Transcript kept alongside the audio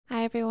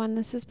everyone,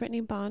 this is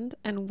Brittnee Bond,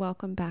 and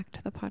welcome back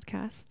to the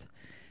podcast.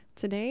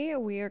 Today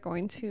we are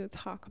going to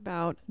talk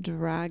about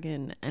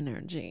dragon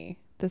energy.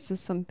 This is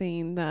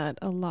something that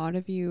a lot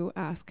of you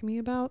ask me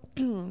about.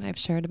 I've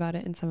shared about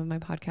it in some of my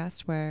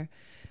podcasts where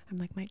I'm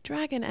like, my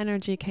dragon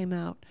energy came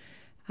out.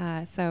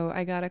 So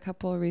I got a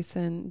couple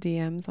recent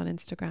DMs on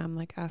Instagram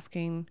like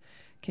asking,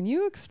 can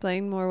you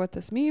explain more what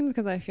this means?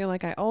 Because I feel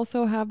like I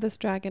also have this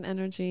dragon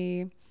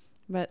energy,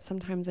 but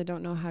sometimes I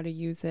don't know how to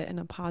use it in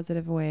a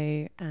positive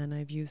way, and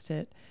I've used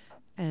it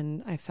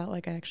and I felt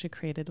like I actually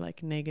created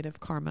like negative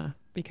karma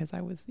because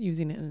I was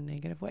using it in a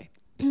negative way.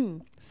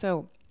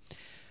 So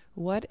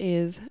what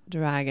is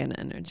dragon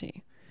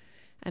energy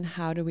and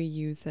how do we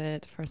use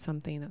it for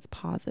something that's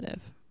positive,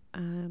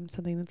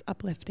 something that's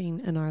uplifting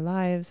in our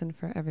lives and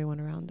for everyone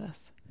around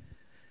us?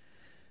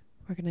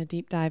 We're going to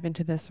deep dive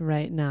into this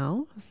right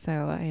now. So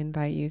I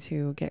invite you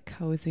to get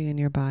cozy in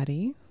your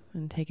body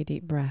and take a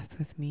deep breath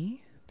with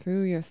me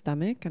through your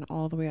stomach and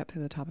all the way up to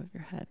the top of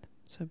your head.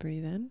 So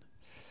breathe in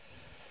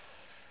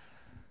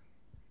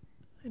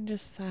and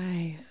just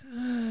sigh.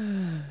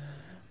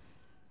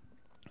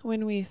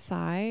 When we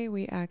sigh,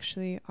 we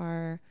actually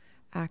are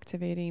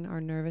activating our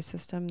nervous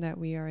system that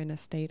we are in a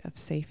state of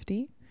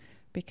safety,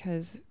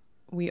 because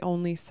we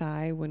only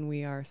sigh when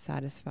we are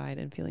satisfied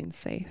and feeling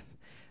safe.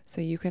 So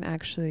you can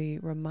actually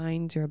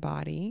remind your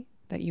body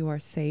that you are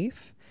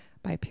safe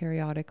by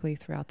periodically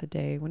throughout the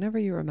day, whenever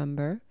you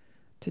remember,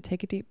 to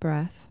take a deep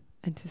breath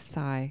and to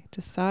sigh.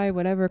 Just sigh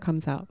whatever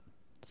comes out.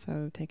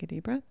 So take a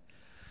deep breath.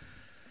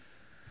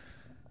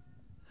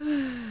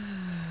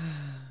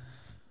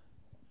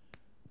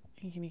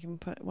 You can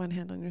put one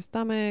hand on your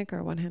stomach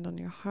or one hand on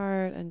your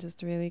heart and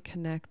just really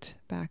connect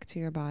back to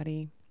your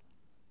body.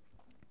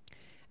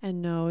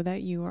 And know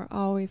that you are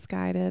always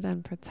guided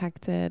and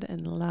protected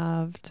and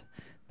loved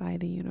by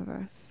the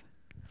universe.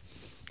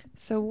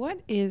 So what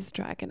is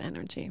dragon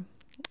energy?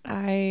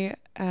 I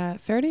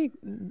Faraday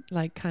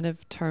kind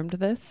of termed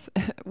this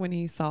when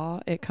he saw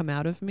it come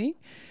out of me.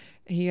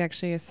 He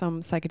actually,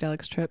 some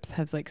psychedelics trips,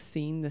 has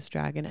seen this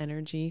dragon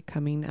energy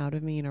coming out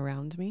of me and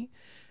around me.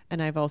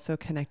 And I've also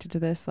connected to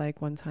this.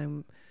 One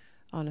time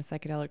on a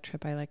psychedelic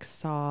trip, I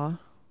saw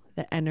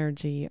the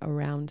energy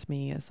around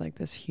me as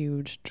this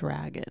huge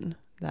dragon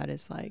that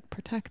is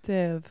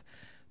protective,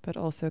 but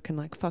also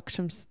can fuck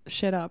some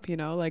shit up,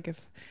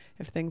 if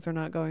things are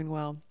not going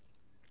well.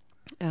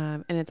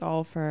 And it's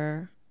all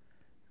for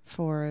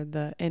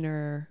the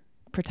inner,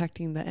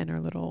 protecting the inner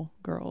little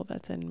girl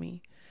that's in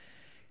me.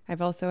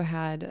 I've also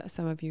had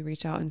some of you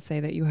reach out and say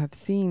that you have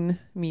seen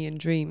me in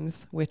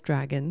dreams with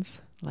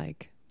dragons,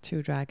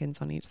 two dragons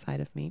on each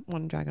side of me,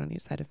 one dragon on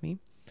each side of me.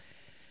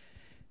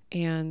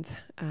 And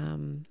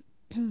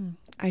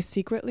I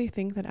secretly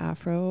think that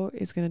Afro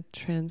is going to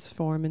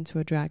transform into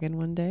a dragon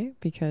one day,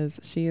 because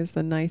she is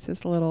the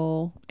nicest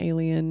little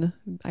alien.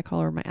 I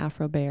call her my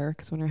Afro bear,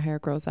 because when her hair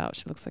grows out,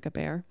 she looks like a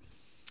bear.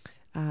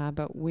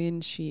 But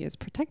when she is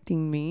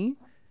protecting me,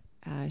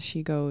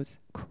 she goes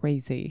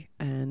crazy,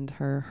 and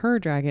her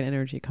dragon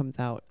energy comes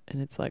out,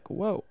 and it's like,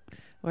 whoa,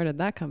 where did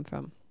that come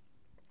from?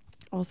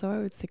 Also, I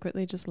would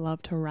secretly just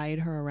love to ride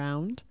her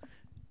around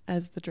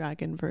as the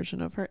dragon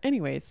version of her.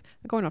 Anyways,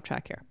 I'm going off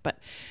track here, but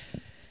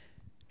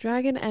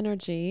dragon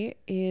energy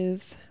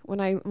is,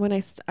 when I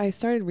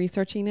started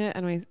researching it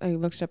and I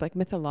looked it up,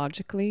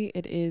 mythologically,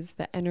 it is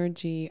the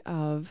energy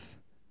of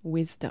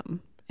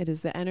wisdom. It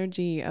is the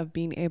energy of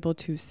being able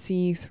to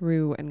see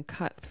through and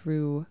cut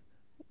through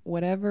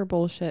whatever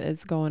bullshit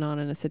is going on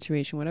in a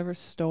situation, whatever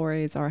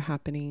stories are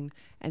happening,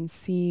 and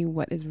see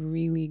what is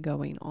really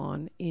going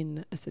on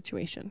in a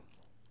situation.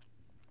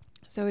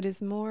 So it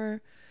is more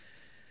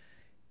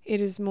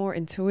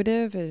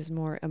intuitive, it is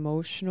more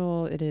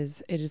emotional, it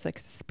is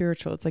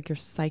spiritual. It's your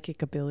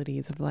psychic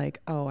abilities of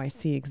oh, I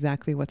see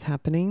exactly what's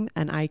happening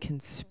and I can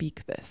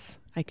speak this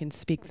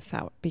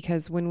out.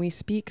 Because when we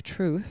speak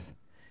truth,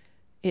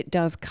 it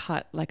does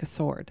cut like a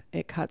sword.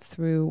 It cuts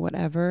through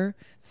whatever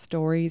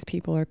stories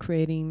people are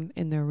creating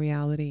in their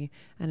reality.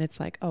 And it's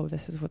oh,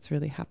 this is what's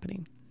really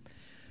happening.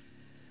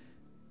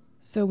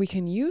 So we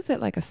can use it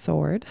like a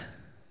sword,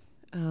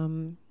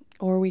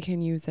 or we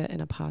can use it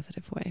in a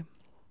positive way.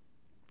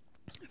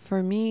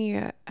 For me,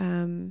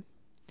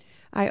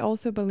 I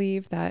also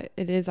believe that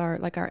it is our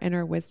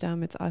inner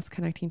wisdom. It's us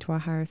connecting to our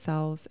higher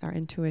selves, our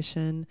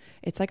intuition.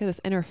 It's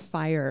this inner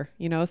fire,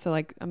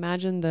 so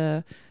imagine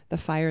the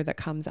fire that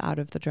comes out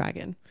of the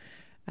dragon.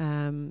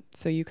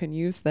 So you can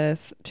use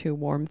this to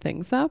warm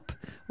things up,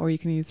 or you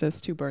can use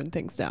this to burn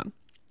things down.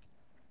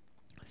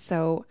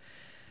 So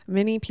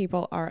many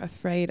people are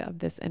afraid of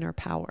this inner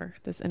power,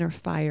 this inner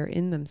fire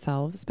in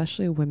themselves,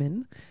 especially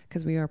women,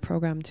 because we are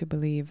programmed to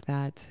believe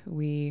that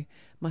we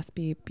must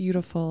be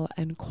beautiful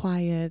and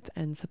quiet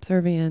and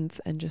subservient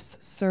and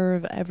just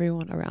serve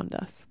everyone around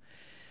us.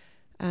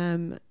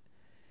 And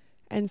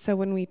so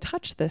when we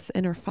touch this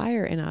inner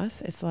fire in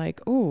us, it's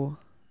ooh,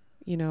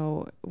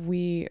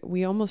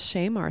 we almost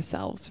shame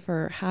ourselves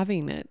for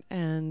having it,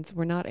 and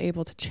we're not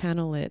able to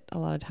channel it a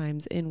lot of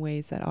times in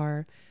ways that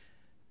are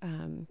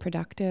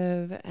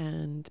productive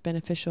and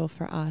beneficial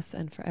for us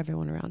and for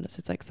everyone around us.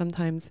 It's like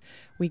sometimes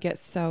we get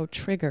so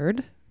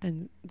triggered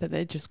and that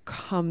it just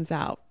comes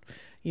out,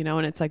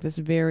 and it's like this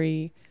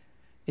very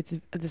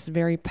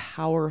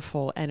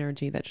powerful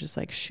energy that just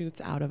like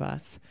shoots out of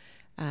us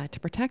to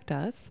protect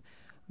us.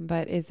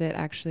 But is it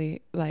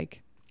actually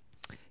like,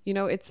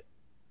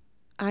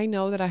 I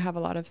know that I have a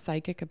lot of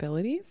psychic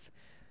abilities.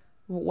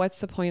 What's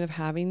the point of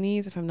having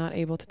these if I'm not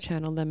able to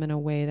channel them in a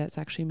way that's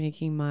actually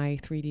making my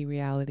 3D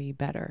reality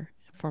better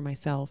for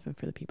myself and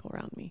for the people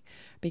around me?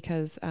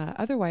 Because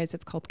otherwise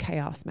it's called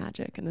chaos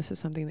magic. And this is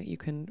something that you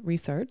can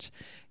research.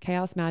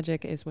 Chaos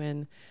magic is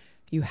when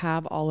you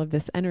have all of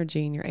this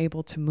energy and you're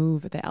able to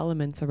move the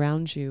elements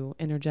around you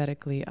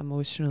energetically,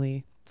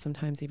 emotionally,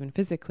 sometimes even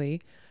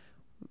physically,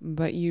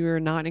 but you're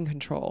not in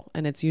control.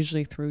 And it's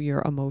usually through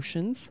your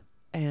emotions.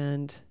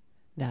 And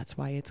that's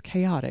why it's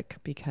chaotic,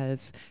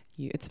 because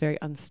it's very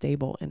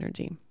unstable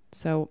energy.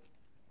 So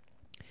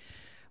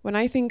when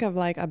I think of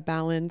like a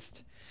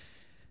balanced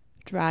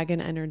dragon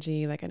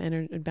energy, like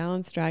a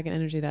balanced dragon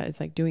energy that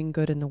is like doing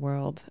good in the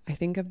world, I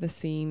think of the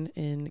scene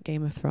in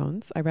Game of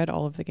Thrones. I read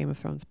all of the Game of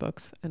Thrones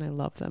books and I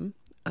love them.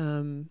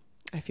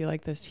 I feel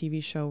like this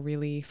TV show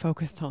really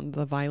focused on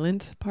the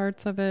violent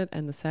parts of it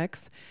and the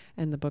sex,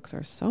 and the books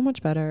are so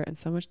much better and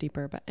so much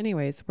deeper. But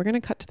anyways, we're going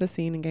to cut to the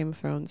scene in Game of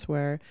Thrones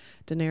where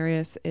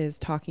Daenerys is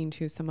talking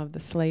to some of the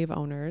slave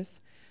owners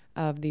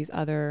of these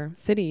other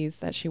cities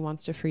that she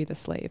wants to free the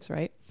slaves,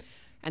 right?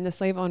 And the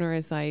slave owner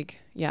is like,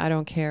 yeah, I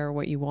don't care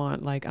what you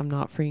want. Like, I'm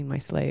not freeing my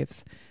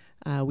slaves.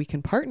 We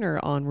can partner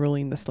on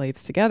ruling the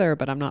slaves together,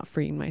 but I'm not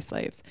freeing my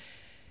slaves.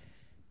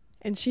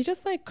 And she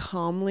just like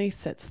calmly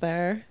sits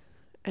there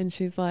and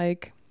she's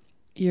like,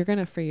 you're going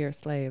to free your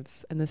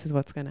slaves and this is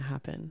what's going to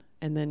happen.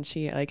 And then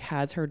she like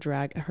has her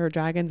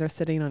dragons are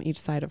sitting on each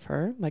side of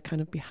her, like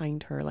kind of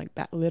behind her, like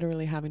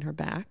literally having her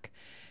back.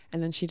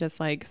 And then she just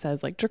like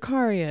says like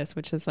Dracarius,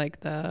 which is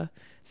like the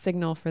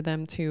signal for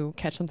them to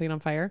catch something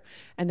on fire.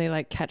 And they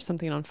like catch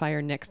something on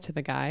fire next to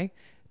the guy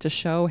to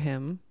show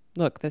him,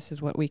 look, this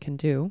is what we can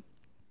do.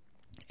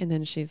 And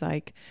then she's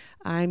like,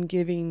 I'm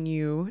giving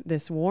you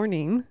this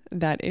warning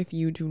that if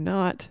you do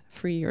not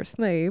free your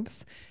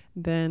slaves,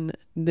 then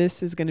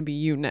this is going to be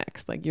you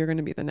next. Like, you're going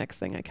to be the next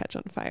thing I catch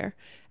on fire.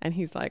 And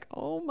he's like,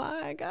 oh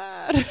my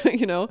God,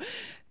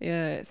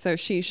 Yeah. So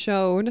she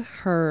showed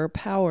her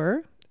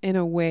power in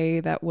a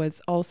way that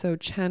was also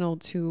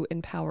channeled to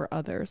empower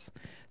others.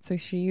 So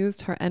she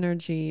used her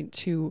energy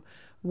to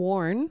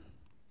warn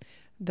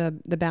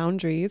the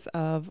boundaries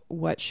of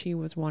what she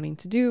was wanting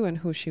to do and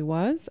who she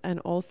was, and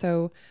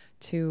also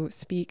to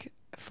speak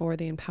for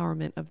the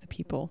empowerment of the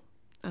people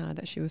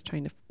that she was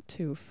trying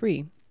to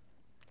free.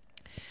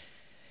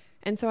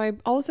 And so I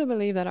also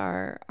believe that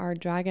our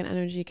dragon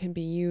energy can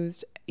be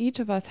used. Each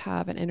of us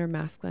have an inner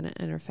masculine and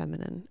inner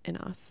feminine in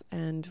us.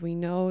 And we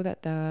know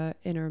that the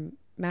inner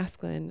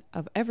masculine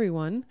of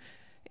everyone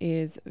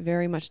is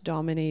very much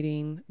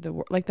dominating the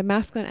world. Like, the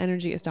masculine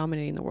energy is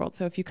dominating the world.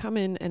 So if you come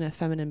in a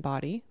feminine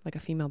body, like a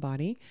female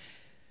body,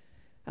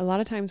 a lot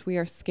of times we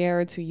are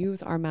scared to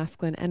use our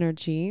masculine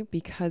energy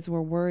because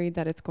we're worried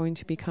that it's going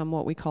to become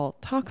what we call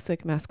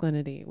toxic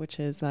masculinity, which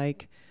is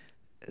like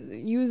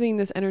using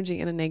this energy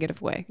in a negative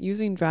way,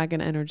 using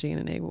dragon energy in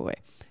a negative way.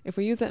 If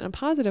we use it in a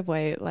positive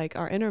way, like,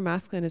 our inner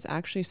masculine is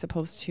actually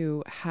supposed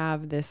to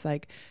have this,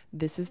 like,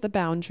 this is the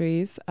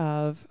boundaries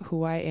of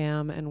who I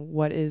am and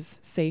what is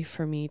safe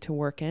for me to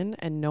work in,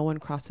 and no one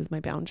crosses my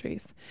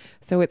boundaries.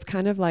 So it's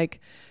kind of like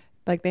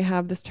they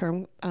have this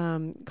term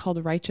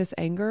called righteous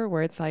anger,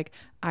 where it's like,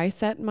 I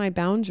set my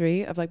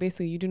boundary of, like,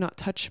 basically you do not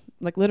touch,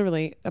 like,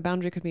 literally a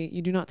boundary could be,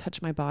 you do not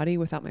touch my body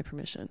without my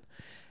permission.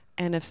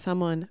 And if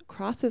someone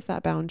crosses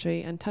that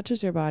boundary and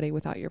touches your body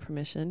without your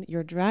permission,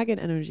 your dragon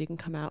energy can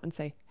come out and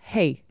say,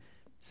 hey,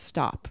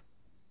 stop.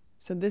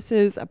 So this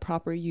is a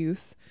proper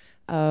use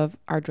of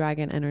our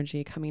dragon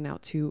energy coming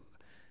out to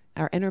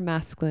our inner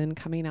masculine,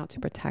 coming out to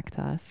protect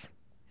us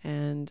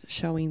and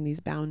showing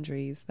these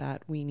boundaries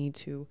that we need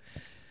to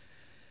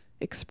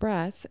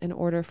express in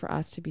order for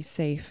us to be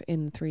safe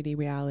in 3D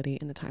reality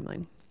in the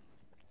timeline.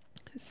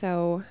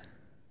 So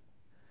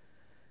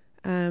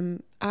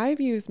I've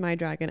used my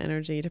dragon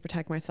energy to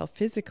protect myself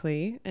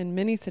physically in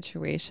many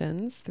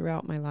situations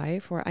throughout my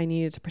life where I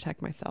needed to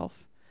protect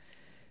myself.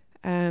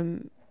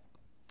 And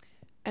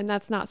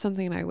that's not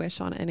something I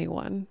wish on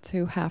anyone,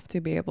 to have to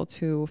be able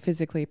to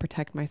physically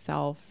protect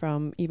myself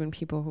from even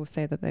people who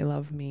say that they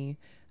love me,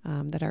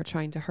 that are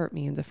trying to hurt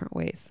me in different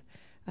ways.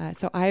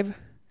 So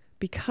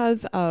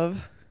because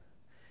of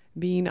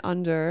being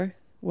under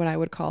what I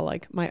would call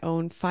like my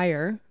own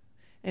fire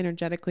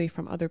energetically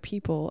from other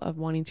people of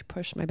wanting to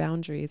push my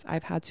boundaries,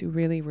 I've had to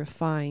really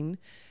refine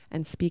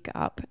and speak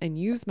up and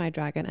use my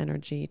dragon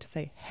energy to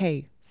say,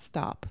 hey,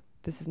 stop.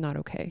 This is not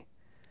okay.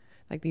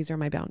 Like, these are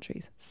my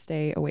boundaries.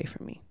 Stay away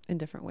from me in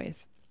different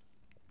ways.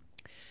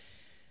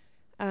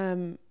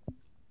 And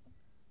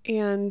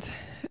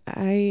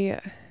I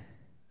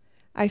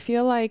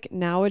feel like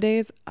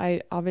nowadays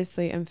I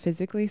obviously am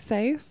physically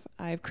safe.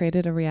 I've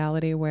created a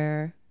reality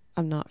where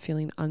I'm not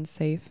feeling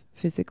unsafe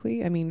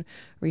physically. I mean,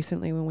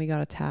 recently when we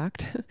got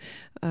attacked,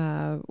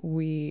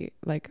 we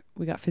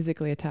got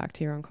physically attacked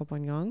here on Koh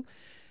Phangan.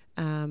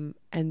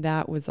 And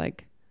that was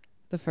like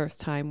the first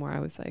time where I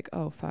was like,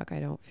 oh fuck, I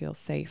don't feel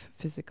safe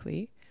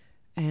physically.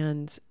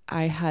 And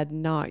I had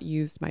not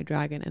used my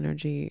dragon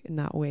energy in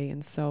that way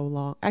in so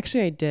long.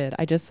 Actually, I did.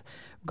 I just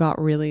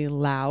got really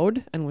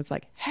loud and was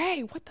like,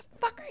 hey, what the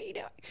fuck are you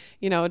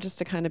doing? Just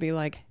to kind of be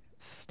like,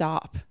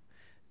 stop.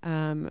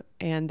 And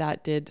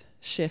that did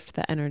shift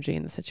the energy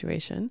in the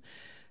situation.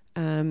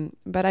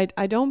 But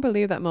I don't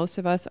believe that most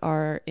of us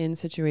are in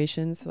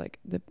situations like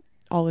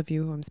all of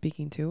you who I'm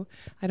speaking to.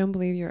 I don't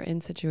believe you're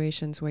in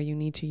situations where you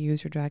need to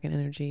use your dragon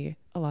energy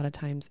a lot of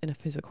times in a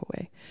physical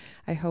way.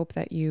 I hope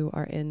that you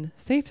are in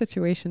safe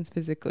situations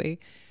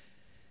physically,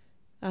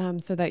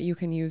 so that you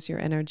can use your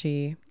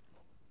energy.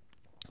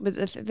 But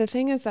the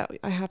thing is that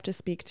I have to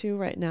speak to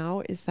right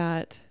now is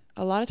that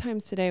a lot of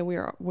times today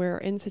we're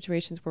in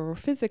situations where we're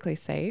physically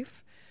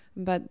safe,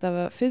 but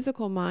the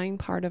physical mind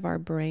part of our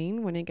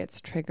brain, when it gets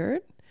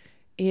triggered,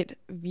 it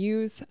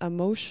views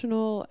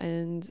emotional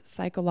and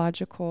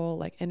psychological,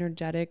 like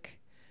energetic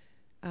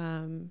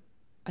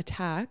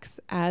attacks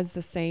as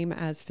the same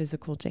as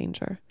physical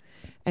danger.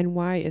 And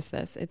why is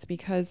this? It's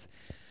because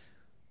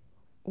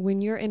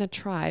when you're in a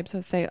tribe,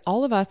 so say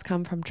all of us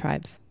come from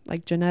tribes,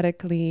 like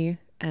genetically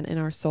and in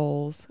our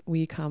souls,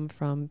 we come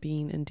from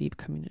being in deep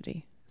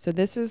community. So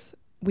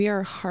we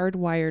are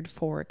hardwired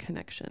for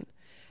connection.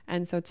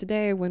 And so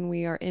today, when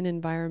we are in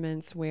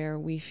environments where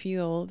we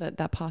feel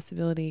that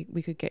possibility,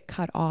 we could get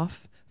cut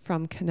off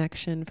from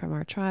connection, from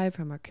our tribe,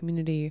 from our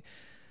community,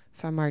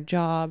 from our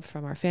job,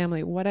 from our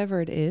family,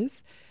 whatever it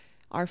is,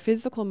 our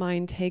physical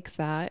mind takes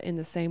that in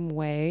the same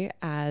way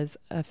as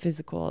a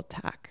physical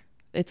attack.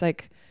 It's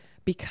like,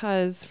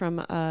 because from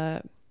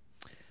a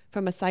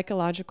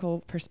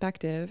psychological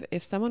perspective,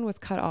 if someone was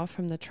cut off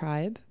from the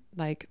tribe,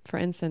 like for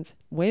instance,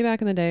 way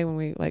back in the day when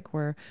we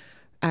were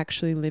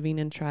actually living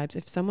in tribes,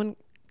 if someone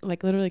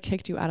literally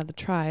kicked you out of the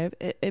tribe,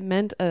 it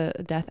meant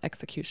a death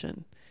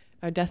execution,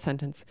 a death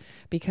sentence,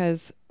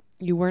 because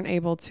you weren't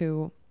able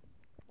to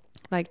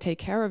take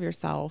care of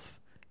yourself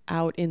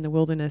out in the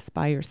wilderness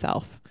by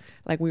yourself.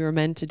 We were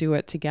meant to do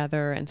it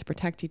together and to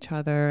protect each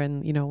other.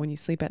 And, when you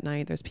sleep at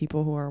night, there's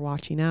people who are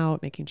watching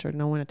out, making sure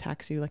no one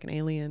attacks you like an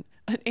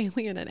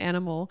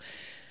animal.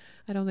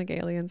 I don't think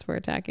aliens were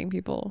attacking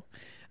people.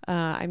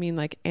 I mean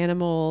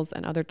animals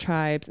and other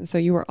tribes. And so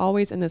you were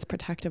always in this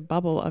protective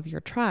bubble of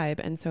your tribe.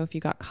 And so if you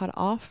got cut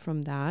off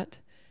from that,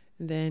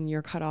 then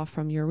you're cut off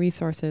from your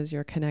resources,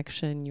 your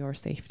connection, your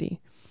safety.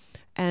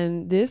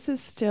 And this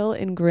is still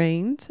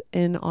ingrained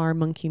in our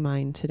monkey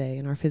mind today,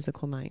 in our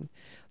physical mind.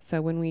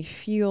 So when we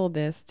feel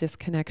this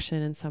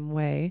disconnection in some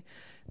way,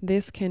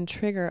 this can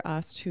trigger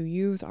us to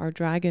use our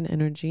dragon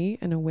energy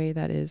in a way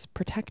that is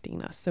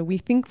protecting us. So we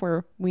think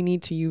we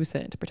need to use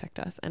it to protect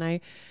us. And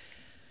I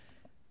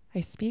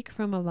speak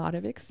from a lot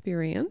of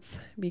experience,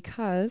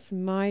 because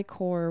my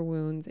core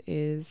wounds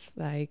is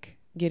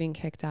getting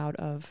kicked out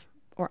of,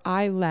 or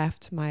I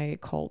left my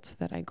cult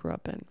that I grew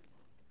up in.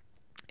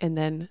 And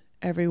then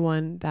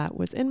everyone that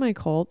was in my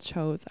cult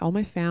chose, all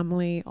my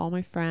family, all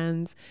my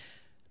friends,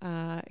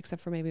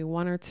 except for maybe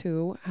one or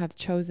two, have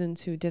chosen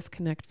to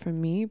disconnect from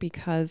me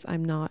because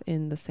I'm not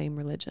in the same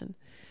religion.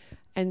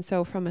 And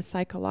so from a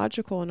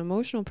psychological and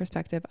emotional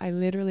perspective, I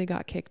literally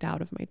got kicked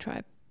out of my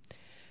tribe.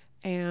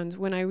 And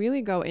when I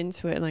really go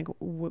into it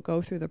and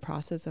go through the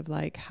process of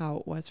how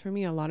it was for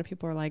me, a lot of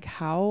people are like,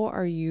 how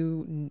are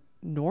you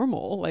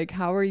normal?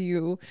 How are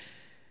you,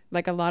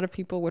 a lot of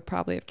people would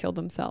probably have killed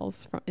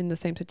themselves in the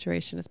same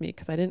situation as me,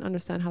 because I didn't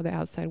understand how the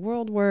outside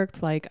world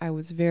worked. I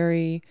was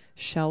very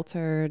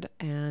sheltered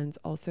and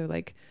also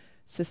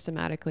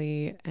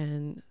systematically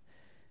and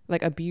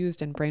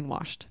abused and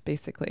brainwashed,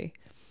 basically.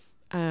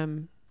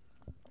 And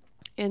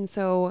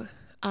so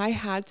I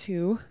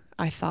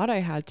thought I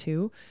had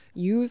to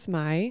use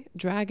my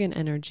dragon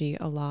energy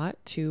a lot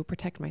to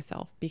protect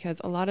myself, because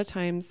a lot of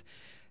times,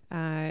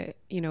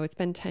 it's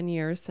been 10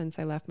 years since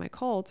I left my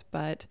cult,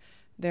 but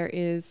there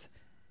is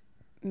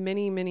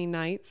many, many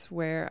nights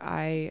where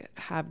I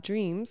have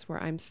dreams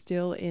where I'm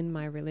still in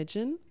my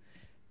religion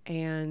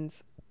and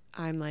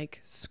I'm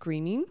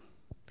screaming.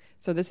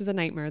 So this is a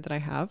nightmare that I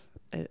have.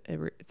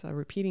 It's a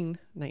repeating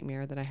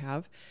nightmare that I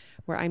have,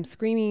 where I'm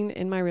screaming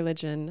in my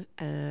religion,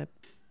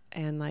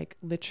 and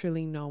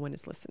literally no one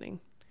is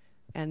listening.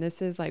 And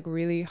this is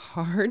really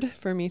hard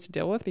for me to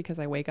deal with, because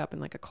I wake up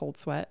in a cold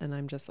sweat and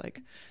I'm just what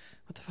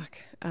the fuck?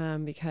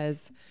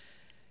 Because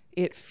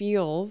it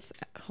feels,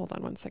 hold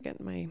on one second,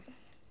 my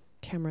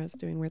camera is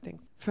doing weird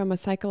things. From a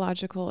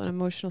psychological and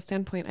emotional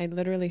standpoint, I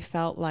literally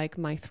felt like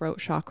my throat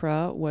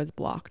chakra was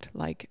blocked.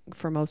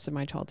 For most of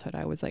my childhood,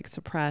 I was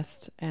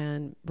suppressed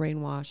and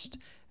brainwashed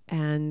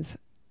and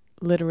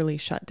literally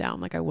shut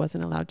down. I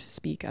wasn't allowed to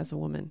speak as a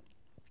woman.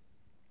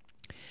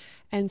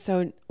 And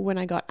so when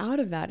I got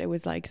out of that, it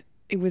was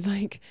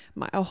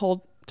a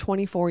whole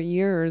 24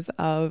 years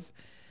of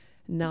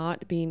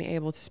not being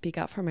able to speak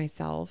up for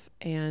myself,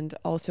 and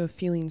also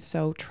feeling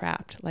so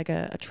trapped, like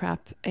a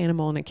trapped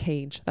animal in a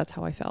cage. That's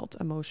how I felt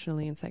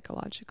emotionally and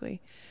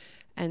psychologically.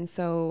 And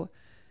so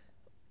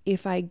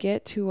if I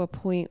get to a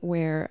point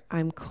where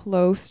I'm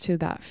close to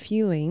that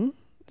feeling,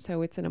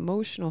 so it's an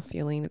emotional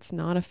feeling, it's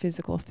not a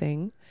physical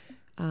thing,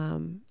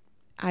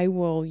 I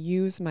will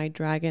use my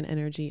dragon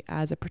energy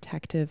as a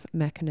protective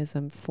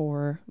mechanism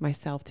for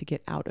myself to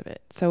get out of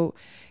it. So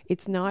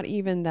it's not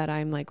even that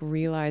I'm like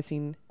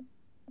realizing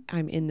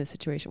I'm in this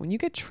situation. When you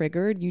get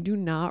triggered, you do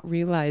not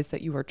realize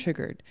that you are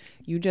triggered.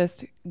 You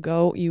just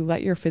go, you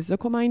let your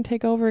physical mind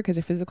take over, because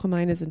your physical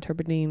mind is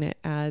interpreting it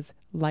as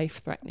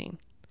life-threatening.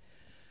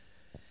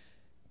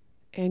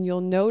 And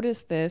you'll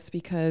notice this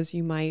because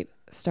you might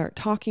start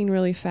talking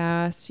really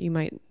fast. You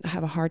might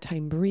have a hard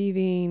time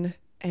breathing.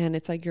 And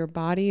it's like your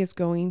body is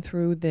going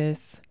through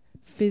this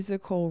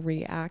physical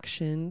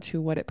reaction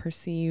to what it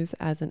perceives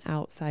as an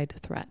outside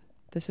threat.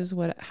 This is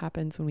what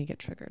happens when we get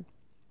triggered.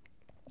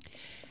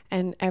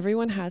 And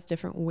everyone has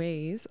different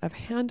ways of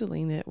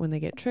handling it when they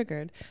get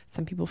triggered.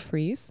 Some people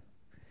freeze.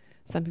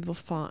 Some people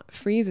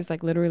freeze is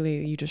like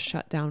literally you just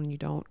shut down and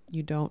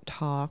you don't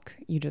talk.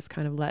 You just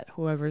kind of let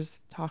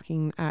whoever's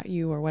talking at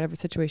you or whatever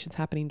situation's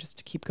happening just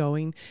to keep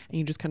going, and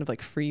you just kind of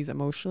like freeze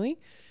emotionally.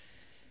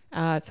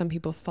 Some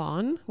people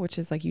fawn, which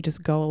is like you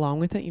just go along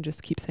with it. You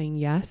just keep saying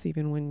yes,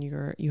 even when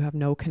you have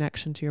no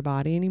connection to your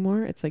body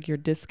anymore. It's like you're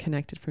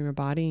disconnected from your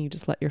body and you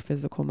just let your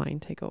physical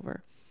mind take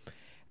over.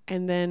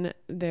 And then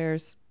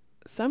there's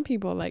some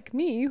people like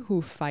me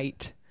who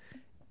fight,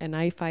 and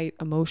I fight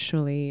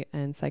emotionally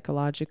and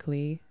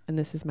psychologically. And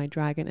this is my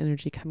dragon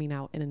energy coming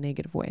out in a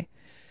negative way,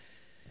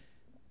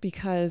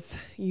 because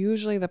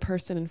usually the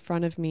person in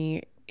front of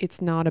me, it's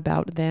not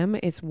about them.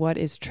 It's what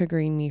is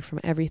triggering me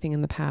from everything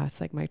in the past,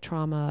 like my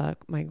trauma,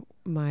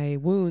 my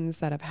wounds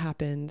that have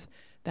happened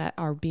that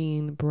are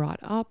being brought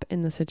up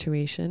in the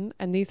situation.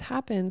 And these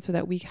happen so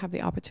that we have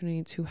the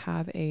opportunity to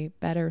have a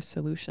better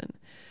solution.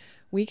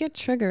 We get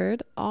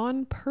triggered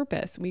on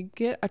purpose. We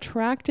get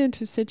attracted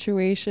to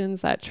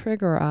situations that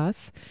trigger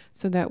us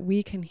so that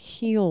we can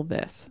heal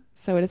this.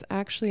 So it is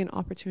actually an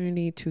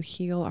opportunity to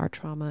heal our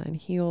trauma and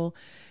heal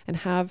and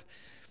have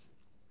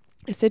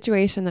a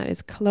situation that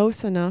is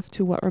close enough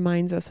to what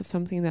reminds us of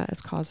something that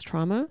has caused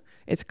trauma.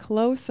 It's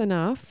close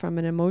enough from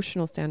an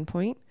emotional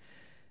standpoint.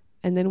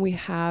 And then we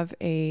have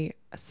a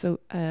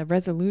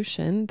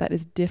resolution that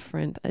is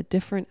different, a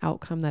different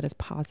outcome that is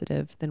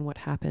positive than what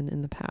happened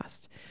in the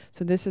past.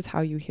 So this is how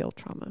you heal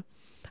trauma.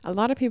 A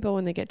lot of people,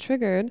 when they get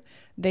triggered,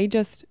 they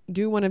just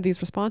do one of these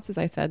responses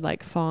I said,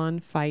 like fawn,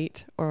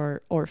 fight,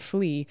 or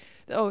flee.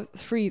 Oh,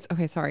 freeze.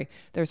 Okay, sorry.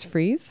 There's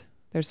freeze.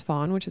 There's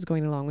fawn, which is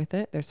going along with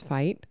it. There's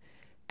fight.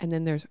 And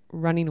then there's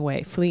running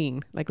away,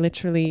 fleeing, like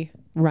literally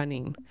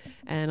running.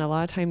 And a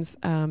lot of times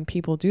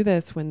people do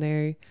this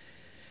when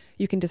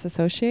you can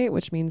disassociate,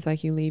 which means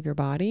like you leave your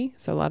body.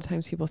 So a lot of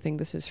times people think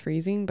this is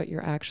freezing, but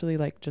you're actually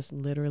like just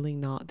literally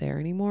not there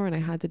anymore. And I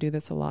had to do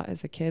this a lot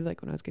as a kid,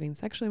 like when I was getting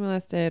sexually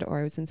molested, or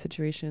I was in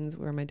situations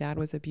where my dad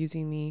was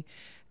abusing me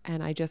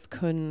and I just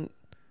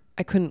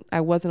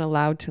I wasn't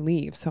allowed to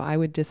leave. So I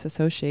would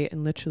disassociate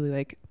and literally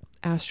like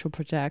astral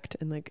project,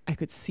 and like I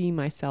could see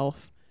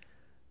myself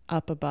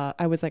up above.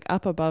 I was like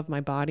up above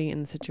my body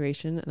in the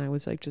situation, and I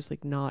was like just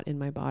like not in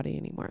my body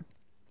anymore.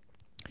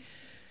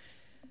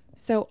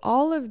 So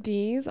all of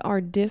these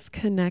are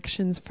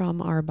disconnections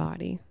from our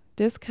body,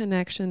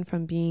 disconnection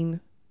from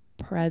being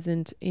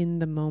present in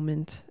the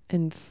moment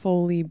and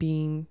fully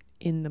being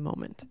in the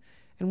moment.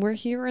 And we're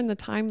here in the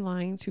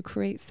timeline to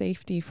create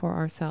safety for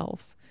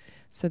ourselves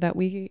so that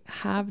we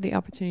have the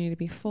opportunity to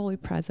be fully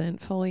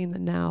present, fully in the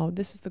now.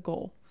 This is the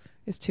goal,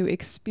 is to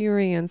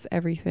experience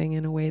everything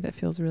in a way that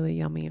feels really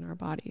yummy in our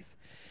bodies.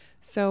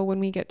 So when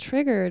we get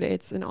triggered,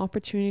 it's an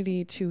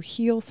opportunity to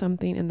heal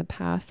something in the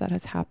past that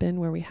has happened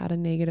where we had a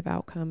negative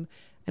outcome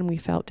and we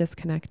felt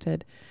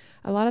disconnected.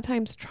 A lot of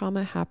times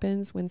trauma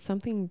happens when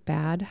something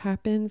bad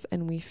happens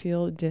and we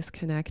feel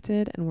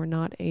disconnected and we're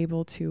not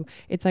able to,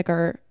 it's like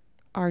our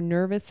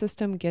nervous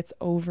system gets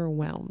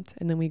overwhelmed.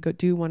 And then we go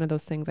do one of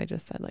those things I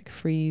just said, like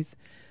freeze,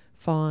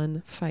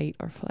 fawn, fight,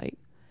 or flight.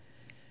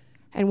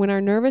 And when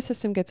our nervous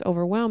system gets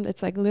overwhelmed,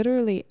 it's like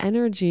literally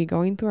energy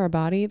going through our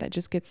body that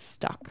just gets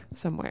stuck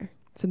somewhere.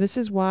 So this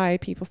is why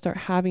people start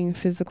having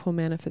physical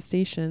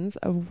manifestations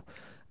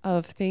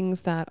of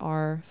things that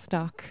are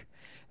stuck.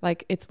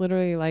 Like it's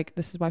literally like,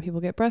 this is why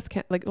people get breast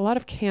cancer. Like a lot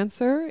of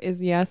cancer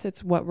is, yes,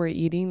 it's what we're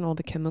eating, all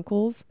the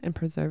chemicals and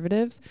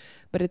preservatives,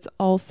 but it's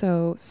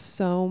also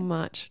so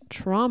much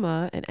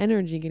trauma and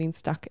energy getting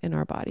stuck in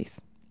our bodies.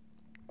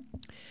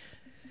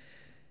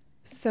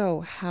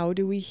 So how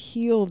do we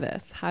heal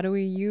this? How do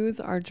we use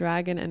our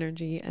dragon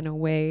energy in a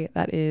way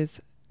that is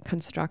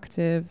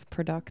constructive,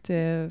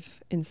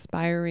 productive,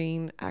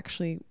 inspiring,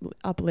 actually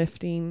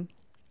uplifting?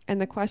 And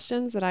the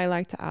questions that I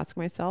like to ask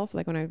myself,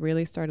 like when I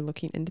really started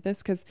looking into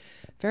this, because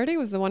Faraday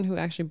was the one who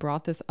actually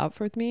brought this up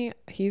with me.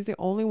 He's the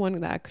only one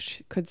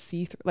that could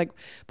see through, like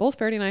both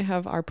Faraday and I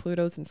have our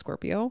Plutos in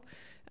Scorpio.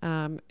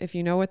 If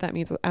you know what that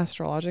means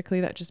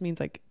astrologically, that just means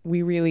like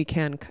we really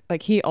can,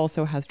 like he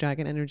also has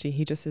dragon energy.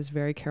 He just is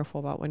very careful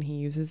about when he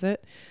uses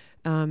it.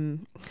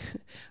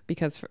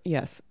 Because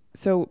yes.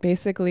 So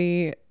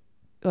basically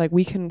like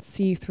we can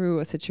see through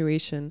a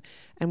situation,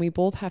 and we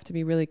both have to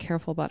be really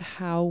careful about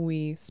how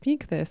we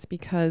speak this,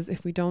 because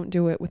if we don't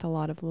do it with a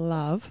lot of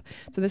love.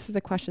 So this is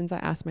the questions I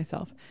ask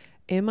myself.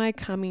 Am I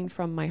coming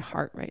from my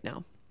heart right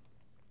now?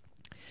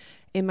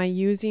 Am I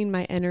using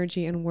my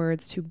energy and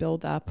words to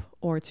build up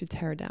or to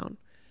tear down?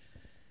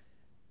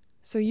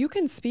 So you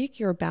can speak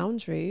your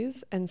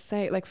boundaries and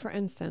say, like, for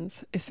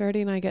instance, if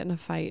Ferdy and I get in a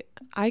fight,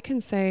 I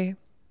can say,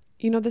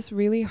 this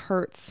really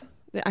hurts.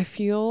 I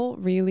feel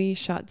really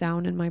shut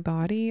down in my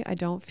body. I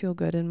don't feel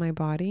good in my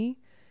body.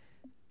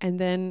 And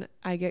then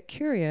I get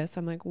curious.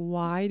 I'm like,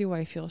 why do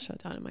I feel shut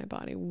down in my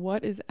body?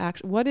 What is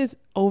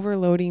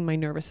overloading my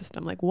nervous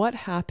system? Like, what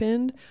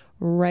happened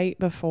right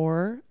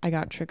before I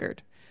got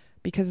triggered?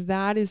 Because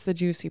that is the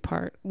juicy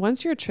part.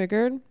 Once you're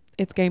triggered,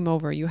 it's game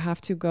over. You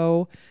have to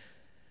go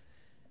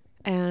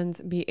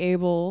and be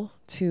able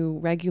to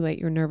regulate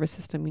your nervous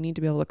system. You need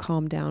to be able to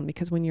calm down,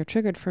 because when you're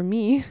triggered, for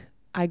me,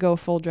 I go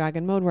full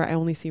dragon mode where I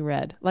only see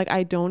red. Like,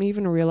 I don't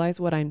even realize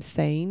what I'm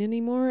saying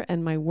anymore.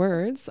 And my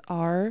words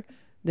are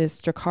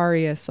this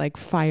Dracarius like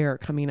fire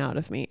coming out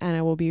of me. And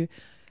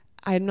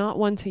I'm not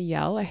one to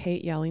yell. I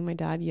hate yelling. My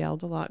dad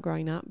yelled a lot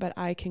growing up, but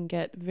I can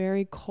get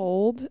very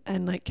cold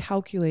and like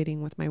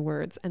calculating with my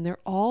words, and they're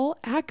all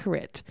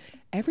accurate.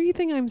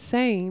 Everything I'm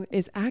saying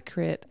is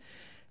accurate,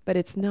 but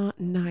it's not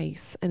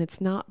nice and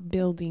it's not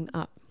building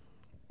up.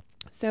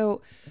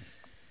 So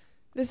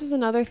this is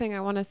another thing I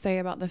want to say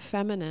about the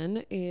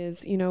feminine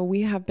is,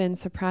 we have been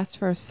suppressed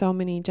for so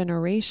many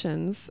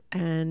generations,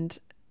 and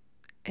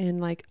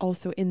like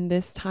also in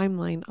this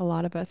timeline, a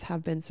lot of us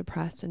have been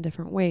suppressed in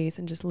different ways,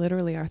 and just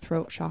literally our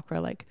throat chakra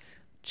like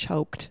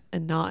choked,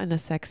 and not in a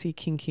sexy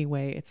kinky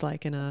way. It's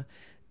like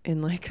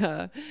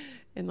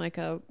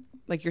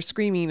like you're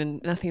screaming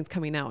and nothing's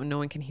coming out and no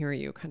one can hear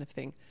you kind of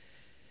thing.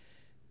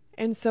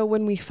 And so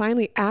when we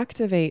finally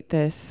activate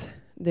this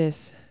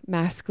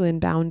masculine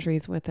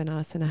boundaries within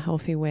us in a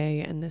healthy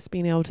way, and this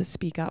being able to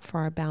speak up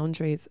for our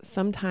boundaries,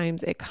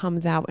 sometimes it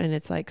comes out and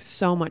it's like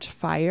so much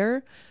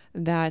fire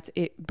that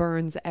it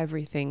burns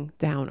everything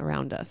down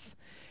around us.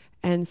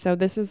 And so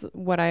this is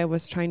what I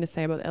was trying to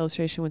say about the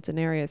illustration with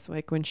Daenerys.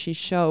 Like when she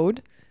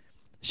showed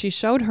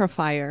her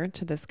fire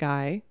to this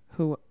guy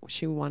who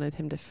she wanted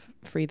him to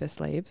free the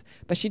slaves,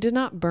 but she did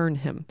not burn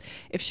him.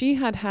 If she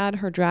had had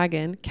her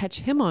dragon catch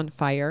him on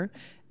fire,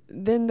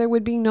 then there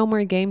would be no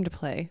more game to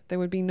play. There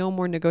would be no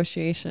more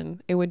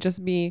negotiation. It would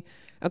just be,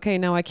 okay,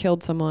 now I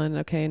killed someone.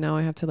 Okay, now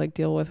I have to like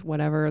deal with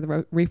whatever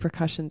the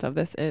repercussions of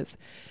this is.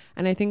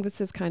 And I think this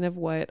is kind of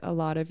what a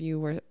lot of you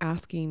were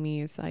asking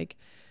me is like,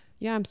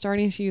 yeah, I'm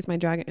starting to use my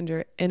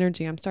dragon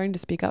energy. I'm starting to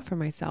speak up for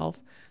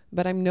myself,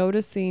 but I'm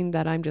noticing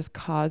that I'm just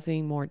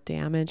causing more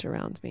damage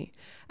around me.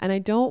 And I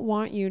don't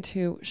want you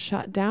to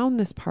shut down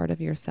this part of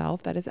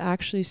yourself that is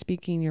actually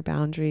speaking your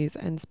boundaries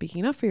and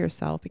speaking up for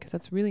yourself, because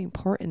that's really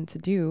important to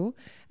do.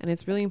 And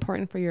it's really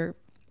important for your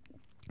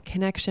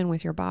connection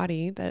with your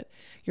body, that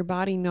your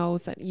body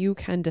knows that you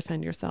can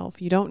defend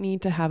yourself. You don't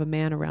need to have a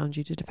man around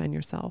you to defend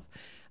yourself.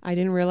 I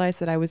didn't realize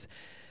that I was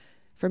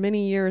for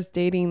many years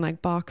dating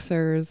like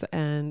boxers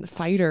and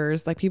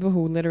fighters, like people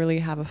who literally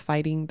have a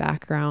fighting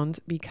background,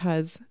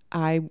 because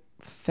I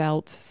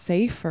felt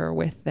safer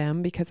with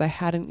them, because I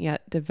hadn't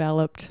yet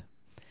developed,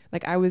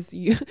 like I was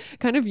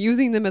kind of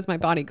using them as my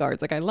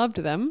bodyguards. Like I loved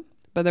them,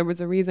 but there was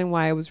a reason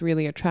why I was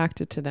really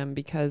attracted to them,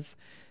 because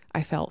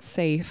I felt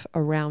safe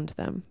around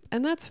them.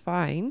 And that's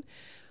fine.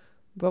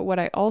 But what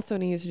I also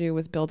needed to do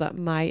was build up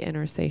my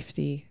inner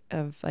safety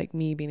of like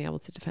me being able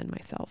to defend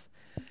myself.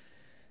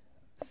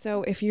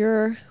 So if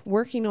you're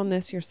working on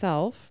this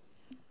yourself,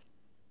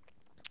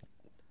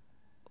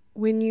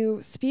 when you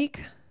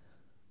speak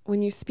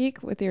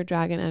with your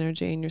dragon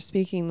energy and you're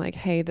speaking like,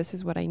 hey, this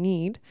is what I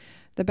need,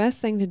 the best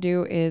thing to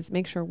do is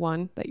make sure,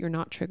 one, that you're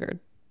not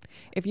triggered.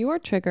 If you are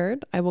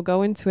triggered, I will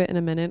go into it in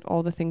a minute,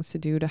 all the things to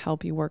do to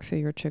help you work through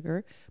your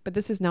trigger, but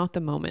this is not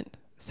the moment.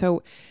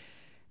 So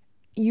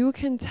you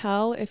can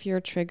tell if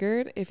you're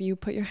triggered if you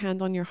put your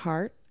hand on your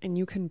heart and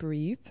you can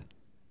breathe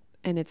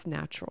and it's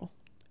natural.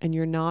 And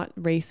you're not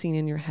racing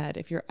in your head.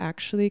 If you're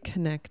actually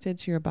connected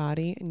to your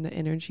body and the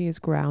energy is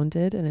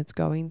grounded and it's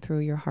going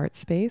through your heart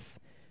space,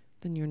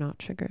 then you're not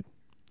triggered.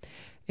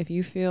 If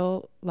you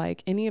feel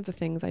like any of the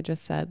things I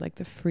just said, like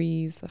the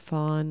freeze, the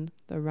fawn,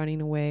 the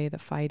running away, the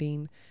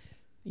fighting,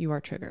 you are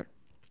triggered.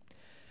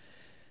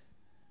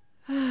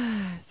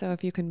 So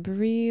if you can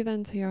breathe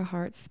into your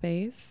heart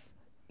space,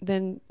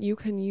 then you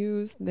can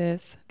use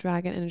this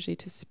dragon energy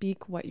to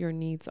speak what your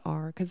needs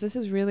are, because this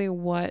is really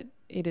what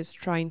it is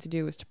trying to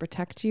do, is to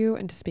protect you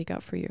and to speak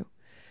up for you.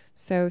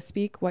 So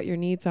speak what your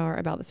needs are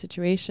about the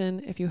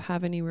situation. If you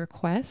have any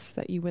requests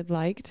that you would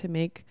like to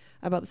make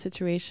about the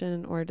situation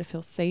in order to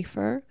feel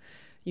safer,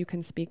 you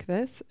can speak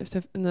this.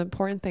 And the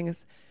important thing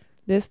is,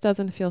 this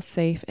doesn't feel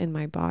safe in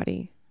my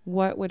body.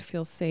 What would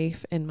feel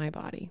safe in my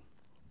body?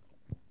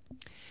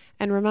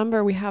 And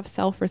remember, we have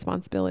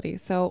self-responsibility.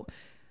 So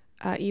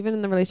even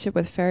in the relationship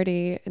with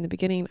Faraday in the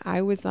beginning,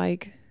 I was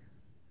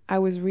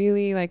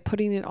really like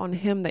putting it on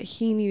him that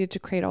he needed to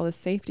create all this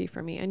safety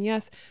for me. And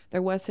yes,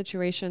 there was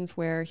situations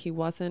where he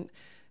wasn't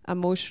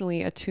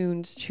emotionally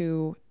attuned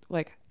to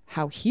like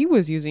how he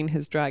was using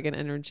his dragon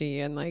energy,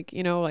 and like,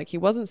 you know, like he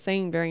wasn't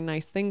saying very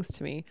nice things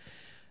to me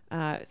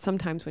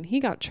sometimes when he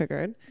got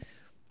triggered.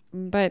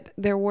 But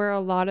there were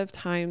a lot of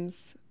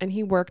times, and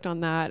he worked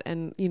on that,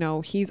 and you know,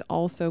 he's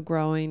also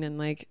growing, and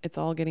like it's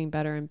all getting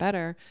better and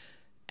better.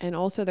 And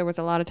also there was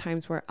a lot of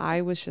times where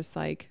I was just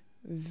like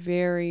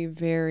very,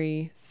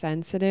 very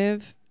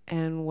sensitive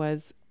and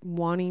was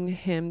wanting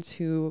him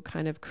to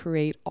kind of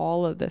create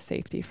all of the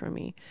safety for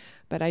me.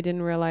 But I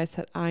didn't realize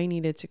that I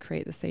needed to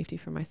create the safety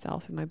for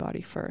myself and my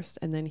body first.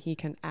 And then he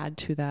can add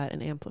to that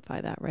and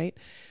amplify that, right?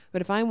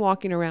 But if I'm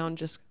walking around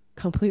just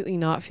completely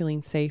not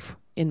feeling safe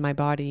in my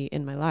body,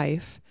 in my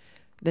life,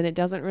 then it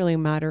doesn't really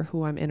matter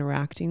who I'm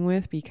interacting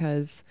with,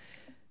 because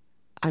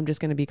I'm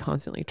just going to be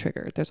constantly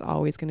triggered. There's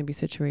always going to be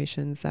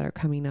situations that are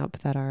coming up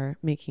that are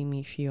making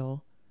me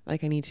feel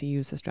like I need to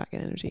use this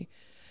dragon energy.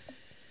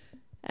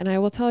 And I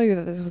will tell you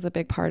that this was a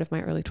big part of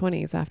my early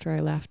 20s after I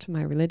left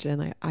my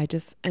religion. I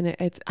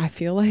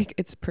feel like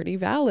it's pretty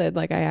valid.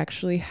 Like I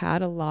actually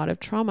had a lot of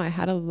trauma. I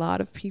had a lot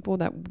of people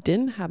that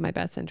didn't have my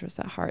best interests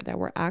at heart, that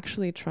were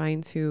actually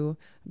trying to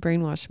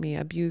brainwash me,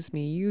 abuse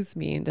me, use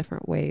me in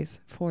different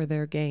ways for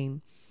their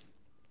gain.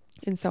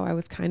 And so I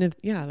was kind of,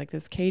 like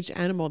this caged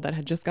animal that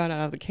had just got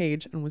out of the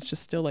cage and was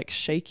just still like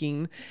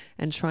shaking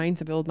and trying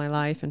to build my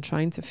life and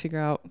trying to figure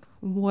out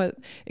what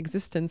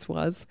existence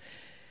was,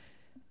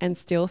 and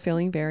still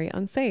feeling very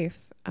unsafe.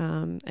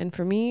 And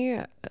for me,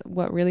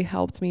 what really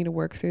helped me to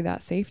work through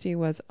that safety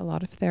was a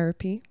lot of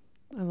therapy,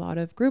 a lot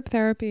of group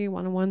therapy,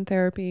 one-on-one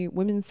therapy,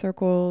 women's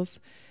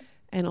circles,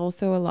 and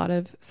also a lot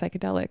of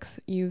psychedelics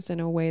used in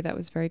a way that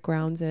was very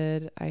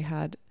grounded.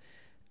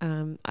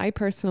 I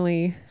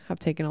personally have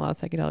taken a lot of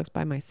psychedelics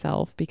by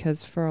myself,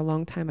 because for a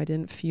long time I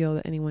didn't feel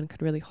that anyone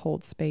could really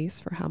hold space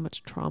for how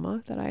much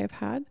trauma that I have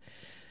had.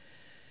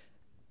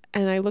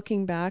 And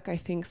looking back, I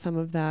think some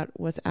of that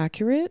was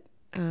accurate.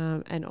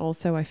 And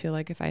also I feel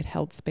like if I'd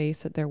held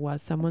space, that there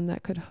was someone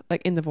that could,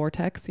 like in the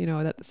vortex,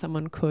 that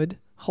someone could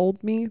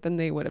hold me, then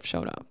they would have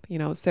showed up,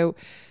 So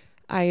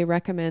I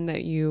recommend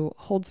that you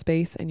hold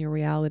space in your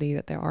reality,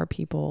 that there are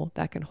people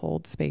that can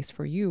hold space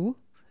for you,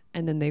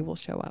 and then they will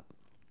show up.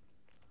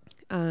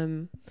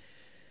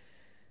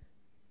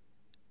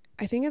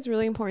 I think it's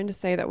really important to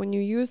say that when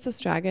you use this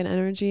dragon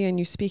energy and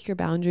you speak your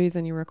boundaries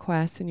and your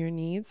requests and your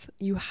needs,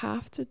 you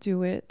have to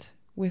do it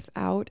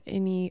without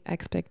any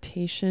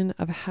expectation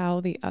of how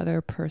the other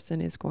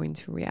person is going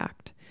to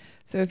react.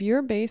 So if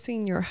you're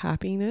basing your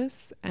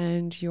happiness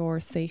and your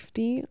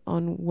safety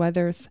on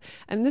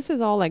and this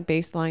is all like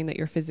baseline that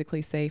you're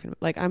physically safe. And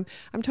like, I'm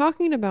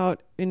talking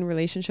about in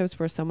relationships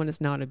where someone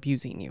is not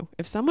abusing you.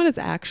 If someone is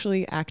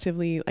actually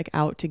actively like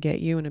out to get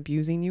you and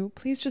abusing you,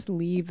 please just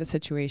leave the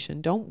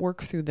situation. Don't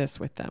work through this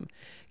with them.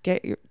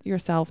 Get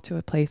yourself to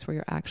a place where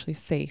you're actually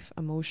safe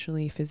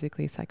emotionally,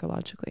 physically,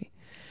 psychologically.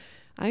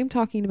 I'm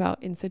talking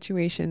about in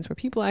situations where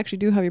people actually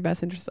do have your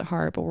best interests at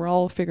heart, but we're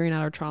all figuring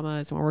out our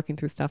traumas and we're working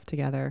through stuff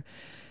together.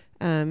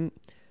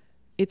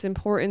 It's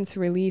important to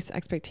release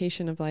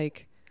expectation of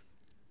like,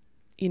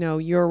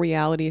 your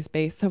reality is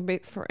based. So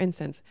for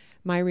instance,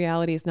 my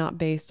reality is not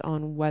based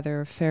on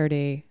whether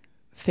Faraday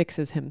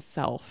fixes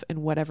himself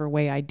in whatever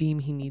way I deem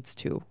he needs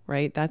to,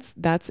 right?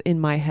 That's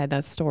in my head.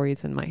 That's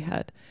stories in my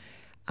head.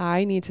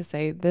 I need to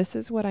say, this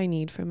is what I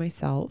need for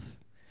myself.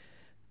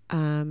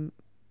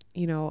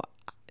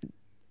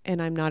 And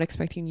I'm not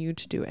expecting you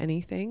to do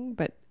anything,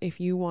 but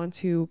if you want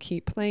to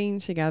keep playing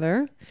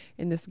together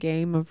in this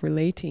game of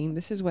relating,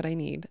 this is what I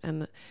need.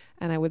 And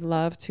I would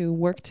love to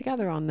work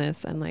together on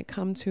this and like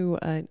come to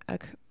a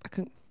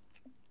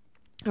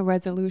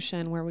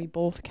resolution where we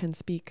both can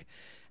speak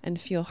and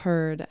feel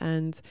heard,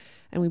 and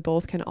we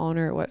both can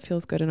honor what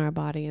feels good in our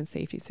body and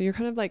safety. So you're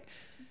kind of like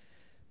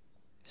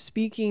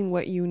speaking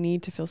what you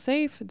need to feel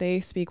safe.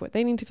 They speak what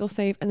they need to feel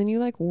safe. And then you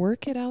like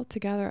work it out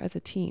together as a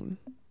team.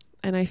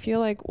 And I feel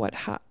like what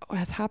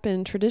has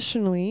happened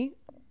traditionally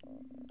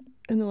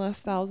in the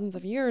last thousands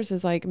of years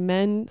is like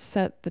men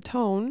set the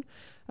tone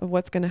of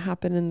what's going to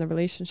happen in the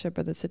relationship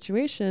or the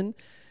situation.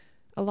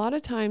 A lot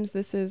of times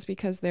this is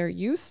because they're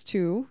used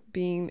to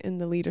being in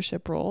the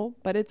leadership role,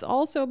 but it's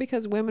also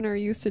because women are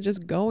used to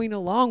just going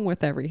along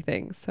with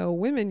everything. So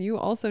women, you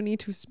also need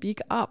to speak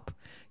up.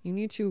 You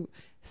need to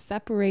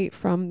separate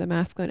from the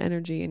masculine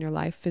energy in your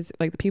life,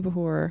 like the people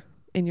who are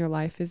in your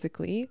life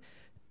physically.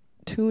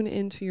 Tune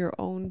into your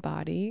own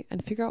body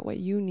and figure out what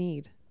you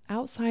need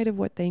outside of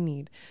what they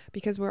need,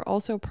 because we're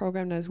also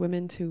programmed as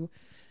women to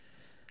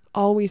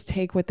always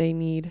take what they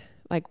need,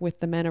 like with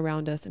the men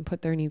around us, and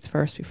put their needs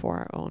first before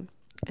our own.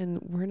 And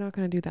we're not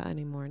going to do that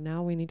anymore.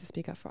 Now we need to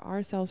speak up for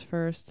ourselves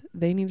first.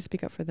 They need to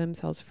speak up for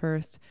themselves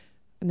first,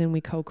 and then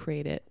we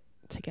co-create it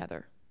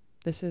together.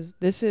 This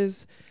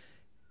is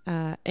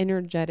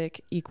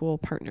energetic equal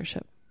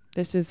partnership.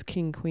 This is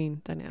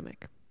king-queen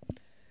dynamic.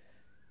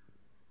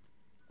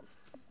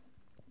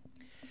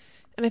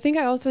 And I think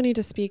I also need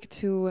to speak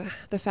to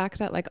the fact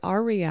that like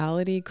our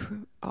reality,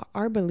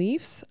 our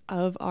beliefs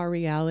of our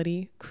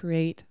reality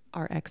create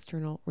our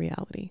external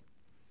reality.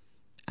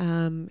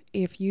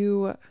 If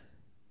you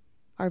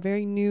are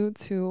very new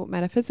to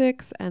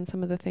metaphysics and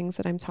some of the things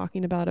that I'm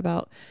talking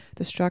about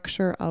the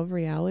structure of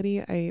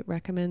reality, I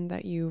recommend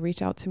that you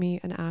reach out to me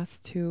and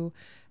ask to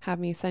have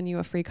me send you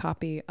a free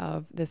copy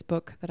of this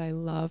book that I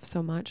love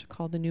so much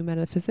called The New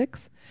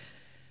Metaphysics.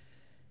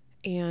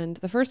 And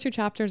the first 2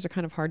 chapters are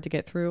kind of hard to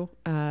get through,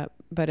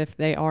 but if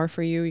they are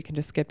for you, you can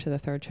just skip to the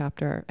 3rd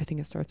chapter. I think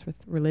it starts with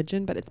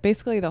religion, but it's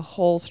basically the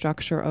whole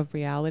structure of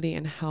reality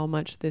and how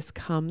much this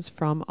comes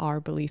from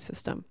our belief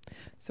system.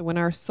 So when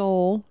our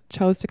soul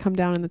chose to come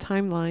down in the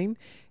timeline,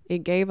 it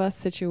gave us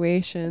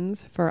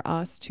situations for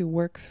us to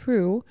work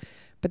through,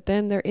 but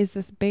then there is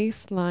this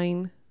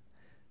baseline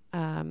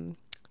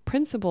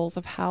principles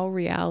of how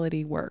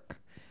reality work.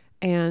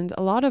 And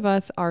a lot of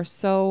us are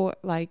so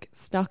like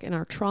stuck in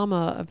our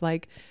trauma of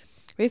like,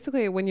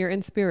 basically when you're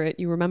in spirit,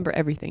 you remember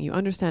everything, you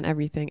understand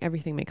everything,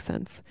 everything makes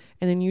sense.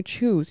 And then you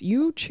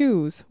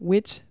choose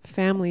which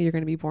family you're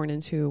going to be born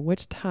into,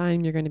 which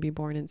time you're going to be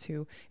born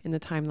into in the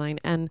timeline,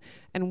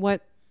 and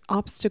what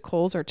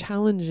obstacles or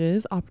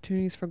challenges,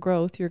 opportunities for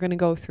growth you're going to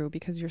go through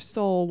because your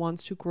soul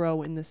wants to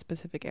grow in this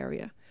specific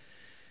area.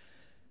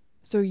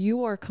 So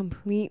you are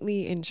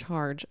completely in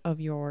charge of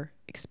your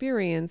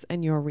experience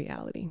and your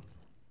reality.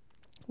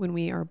 When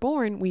we are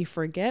born, we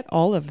forget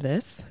all of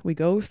this. We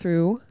go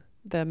through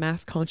the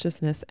mass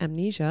consciousness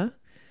amnesia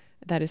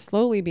that is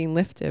slowly being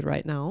lifted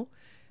right now.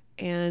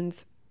 And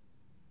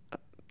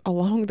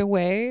along the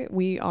way,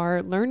 we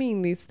are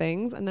learning these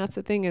things. And that's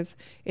the thing is,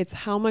 it's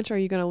how much are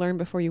you going to learn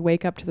before you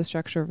wake up to the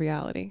structure of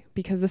reality?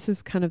 Because this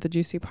is kind of the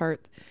juicy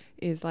part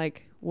is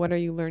like, what are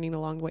you learning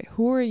along the way?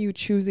 Who are you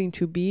choosing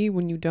to be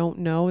when you don't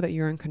know that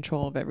you're in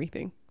control of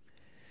everything?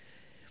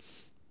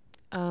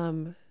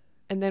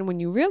 And then when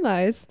you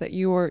realize that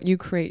you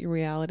create your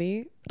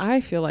reality, I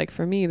feel like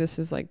for me, this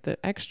is like the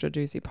extra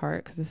juicy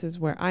part because this is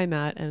where I'm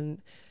at and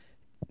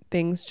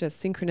things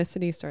just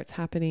synchronicity starts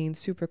happening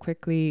super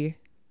quickly.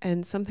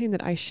 And something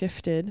that I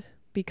shifted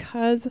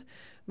because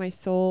my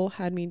soul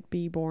had me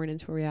be born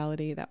into a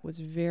reality that was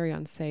very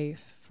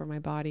unsafe for my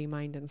body,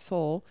 mind, and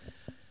soul.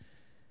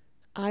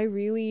 I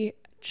really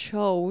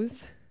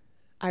chose.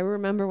 I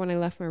remember when I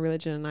left my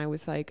religion and I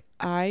was like,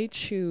 I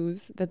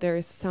choose that there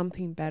is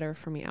something better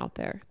for me out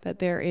there, that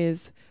there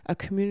is a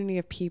community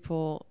of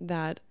people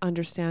that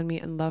understand me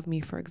and love me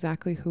for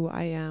exactly who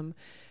I am,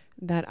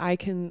 that I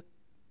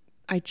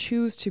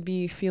choose to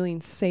be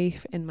feeling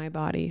safe in my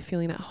body,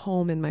 feeling at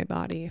home in my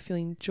body,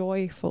 feeling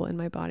joyful in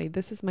my body.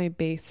 This is my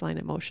baseline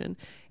emotion.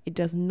 It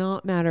does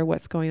not matter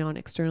what's going on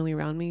externally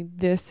around me.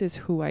 This is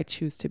who I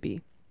choose to be.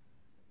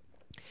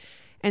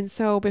 And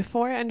so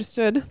before I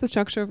understood the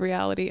structure of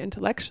reality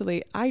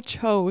intellectually, I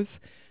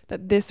chose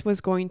that this was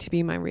going to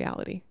be my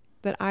reality,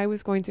 that I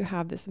was going to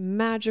have this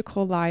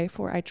magical life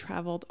where I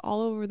traveled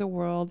all over the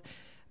world,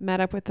 met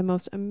up with the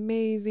most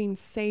amazing,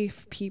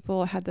 safe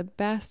people, had the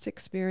best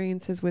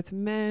experiences with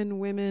men,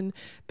 women,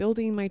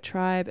 building my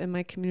tribe and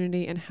my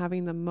community and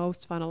having the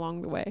most fun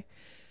along the way.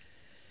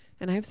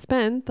 And I've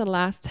spent the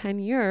last 10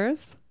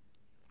 years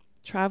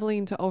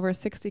traveling to over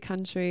 60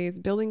 countries,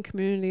 building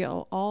community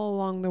all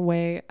along the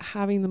way,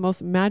 having the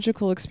most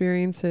magical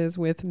experiences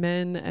with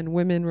men and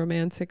women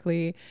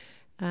romantically.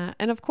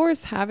 And of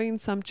course, having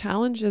some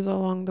challenges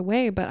along the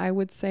way. But I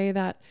would say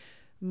that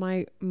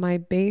my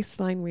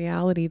baseline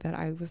reality that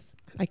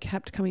I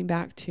kept coming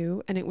back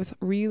to, and it was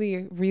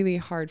really, really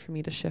hard for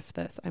me to shift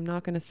this. I'm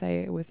not going to say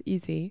it was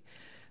easy,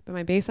 but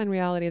my baseline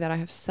reality that I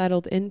have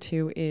settled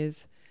into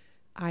is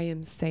I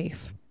am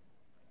safe.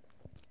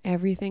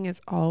 Everything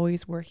is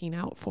always working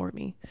out for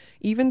me.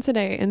 Even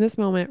today, in this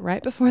moment,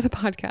 right before the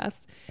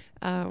podcast,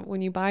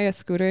 when you buy a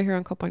scooter here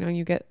on Koh Phangan,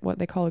 you get what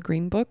they call a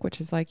green book,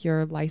 which is like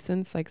your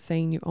license, like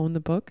saying you own the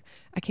book.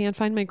 I can't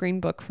find my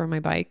green book for my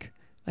bike,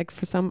 like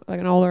for some,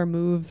 like in all our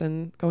moves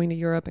and going to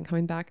Europe and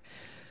coming back.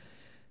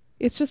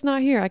 It's just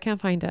not here. I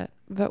can't find it.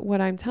 But what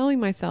I'm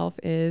telling myself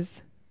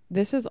is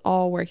this is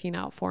all working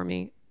out for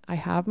me. I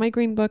have my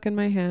green book in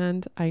my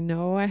hand. I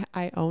know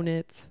I own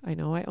it. I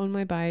know I own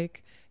my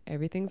bike.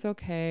 Everything's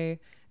okay.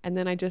 And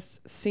then I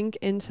just sink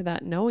into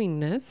that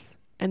knowingness.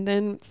 And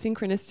then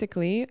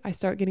synchronistically, I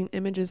start getting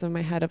images in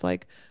my head of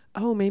like,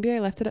 oh, maybe I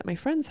left it at my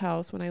friend's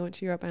house when I went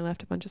to Europe and I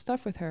left a bunch of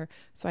stuff with her.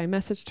 So I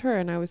messaged her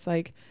and I was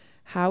like,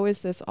 how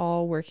is this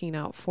all working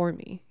out for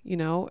me? You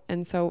know?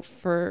 And so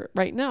for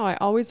right now, I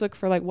always look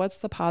for like, what's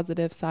the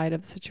positive side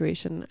of the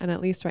situation? And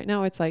at least right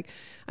now it's like,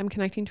 I'm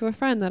connecting to a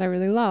friend that I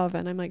really love.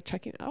 And I'm like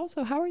checking, oh,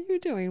 so how are you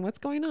doing? What's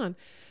going on?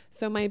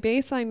 So my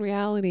baseline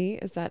reality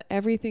is that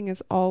everything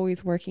is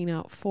always working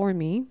out for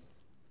me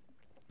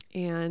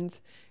and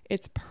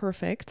it's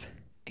perfect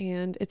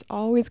and it's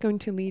always going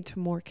to lead to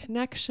more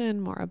connection,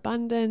 more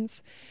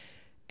abundance,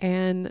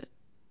 and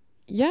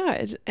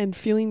and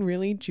feeling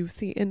really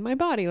juicy in my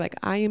body. Like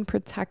I am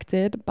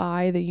protected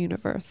by the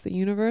universe. The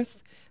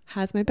universe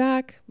has my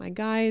back, my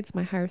guides,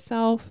 my higher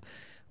self.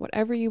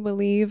 Whatever you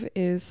believe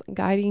is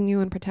guiding you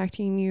and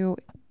protecting you.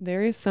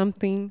 There is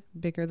something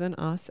bigger than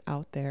us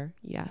out there.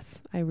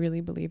 Yes, I really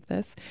believe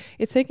this.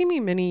 It's taken me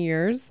many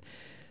years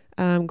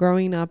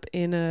growing up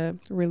in a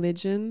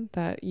religion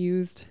that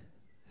used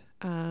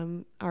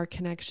our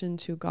connection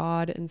to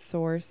God and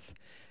source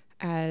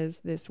as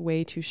this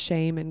way to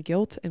shame and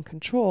guilt and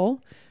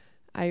control.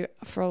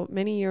 For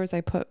many years,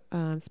 I put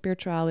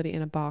spirituality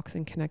in a box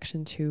in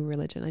connection to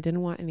religion. I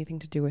didn't want anything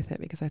to do with it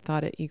because I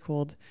thought it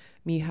equaled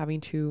me having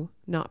to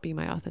not be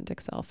my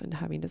authentic self and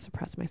having to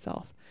suppress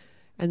myself.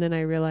 And then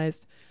I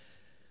realized,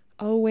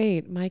 oh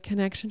wait, my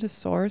connection to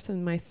source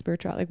and my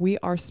spirituality, like we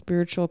are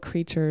spiritual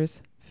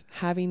creatures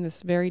having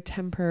this very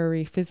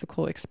temporary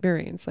physical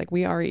experience. Like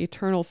we are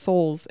eternal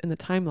souls in the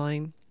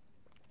timeline.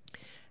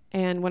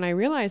 And when I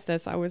realized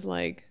this, I was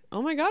like,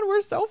 oh my God,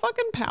 we're so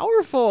fucking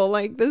powerful.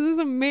 Like, this is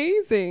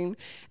amazing.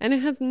 And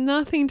it has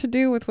nothing to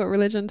do with what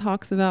religion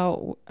talks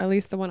about, at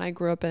least the one I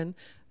grew up in,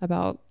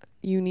 about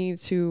you need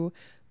to,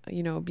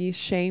 be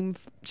shamed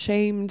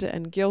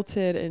and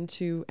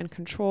guilted and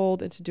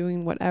controlled into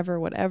doing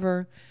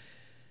whatever.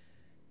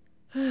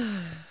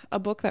 A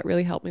book that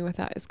really helped me with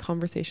that is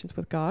Conversations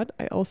with God.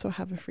 I also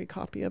have a free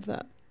copy of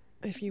that.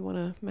 If you want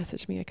to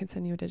message me, I can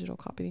send you a digital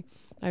copy.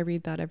 I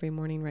read that every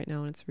morning right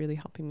now, and it's really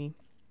helping me.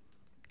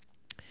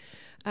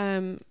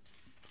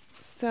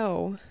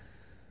 So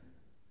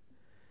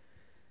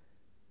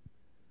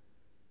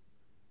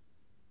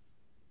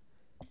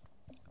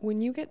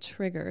when you get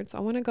triggered, so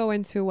I want to go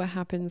into what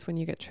happens when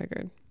you get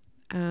triggered.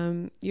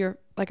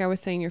 Like I was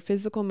saying, your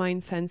physical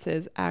mind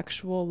senses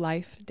actual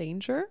life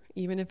danger,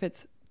 even if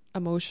it's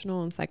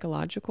emotional and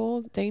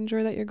psychological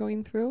danger that you're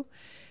going through,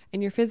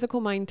 and your physical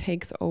mind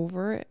takes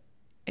over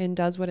and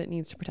does what it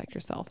needs to protect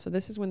yourself. So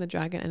this is when the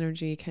dragon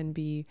energy can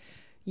be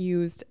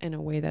used in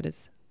a way that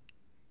is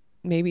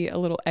maybe a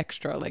little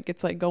extra, like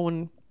it's like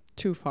going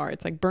too far.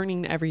 It's like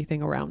burning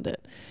everything around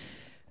it.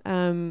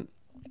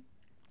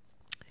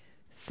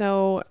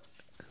 So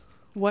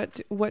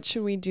what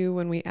should we do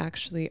when we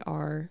actually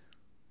are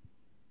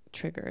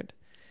triggered?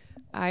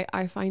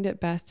 I find it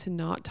best to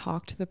not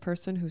talk to the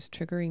person who's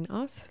triggering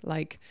us.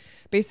 Like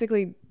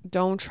basically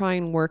don't try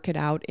and work it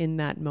out in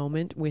that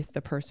moment with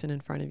the person in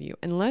front of you.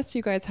 Unless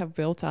you guys have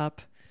built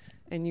up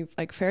and you've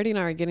like Faraday and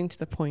I are getting to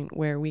the point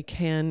where we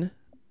can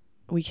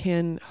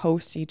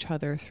host each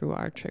other through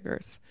our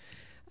triggers.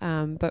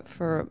 But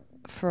for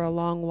a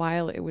long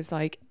while, it was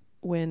like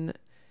when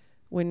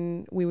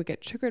we would get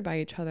triggered by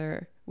each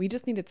other, we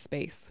just needed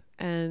space.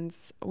 And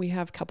we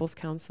have couples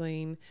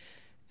counseling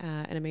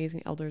and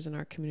amazing elders in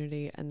our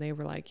community. And they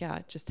were like, yeah,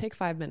 just take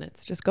 5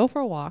 minutes, just go for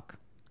a walk,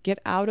 get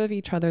out of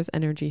each other's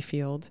energy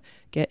field,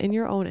 get in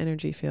your own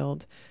energy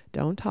field.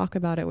 Don't talk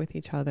about it with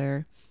each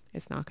other.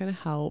 It's not going to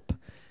help.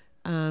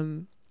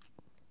 And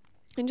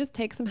just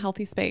take some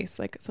healthy space.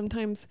 Like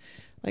sometimes,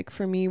 like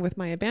for me with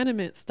my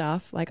abandonment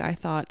stuff, like I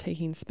thought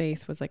taking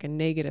space was like a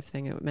negative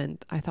thing.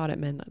 I thought it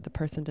meant that the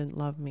person didn't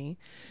love me.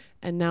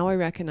 And now I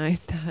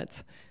recognize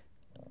that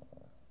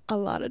a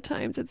lot of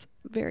times it's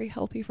very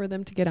healthy for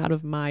them to get out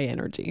of my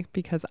energy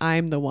because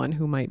I'm the one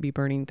who might be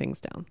burning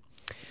things down.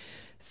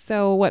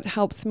 So what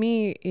helps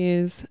me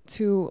is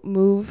to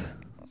move.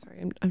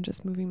 Sorry, I'm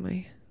just moving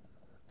my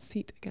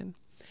seat again.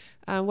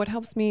 What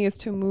helps me is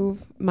to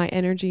move my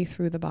energy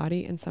through the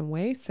body in some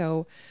way.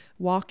 So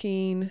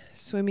walking,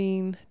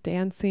 swimming,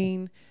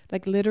 dancing,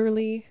 like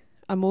literally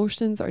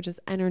emotions are just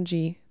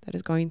energy that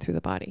is going through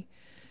the body.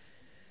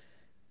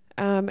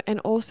 And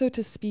also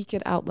to speak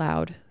it out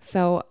loud.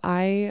 So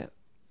I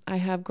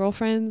have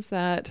girlfriends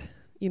that,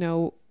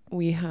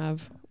 we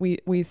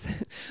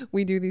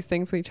do these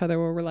things with each other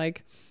where we're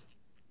like,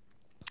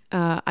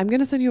 I'm going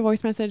to send you a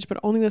voice message, but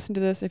only listen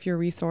to this if you're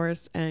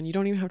resourced and you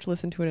don't even have to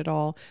listen to it at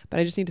all. But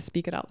I just need to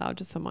speak it out loud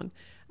to someone.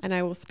 And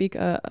I will speak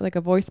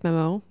a voice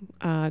memo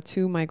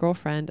to my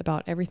girlfriend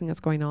about everything that's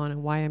going on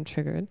and why I'm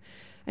triggered.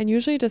 And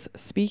usually just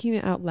speaking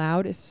it out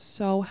loud is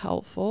so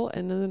helpful.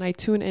 And then I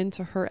tune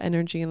into her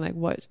energy and like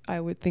what I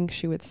would think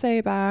she would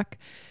say back.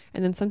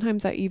 And then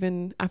sometimes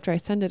after I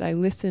send it, I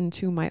listen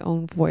to my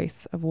own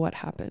voice of what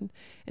happened.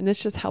 And this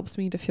just helps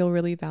me to feel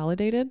really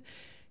validated.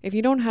 If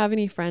you don't have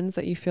any friends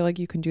that you feel like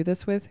you can do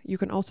this with, you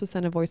can also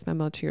send a voice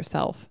memo to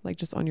yourself, like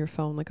just on your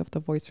phone, like of the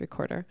voice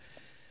recorder.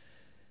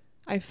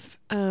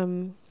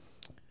 In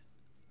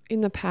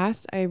the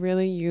past, I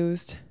really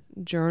used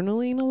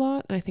journaling a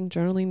lot, and I think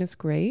journaling is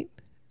great.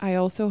 I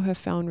also have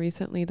found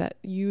recently that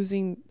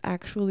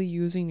actually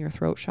using your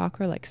throat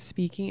chakra, like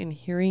speaking and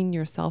hearing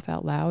yourself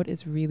out loud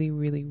is really,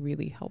 really,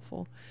 really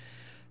helpful.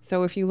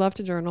 So if you love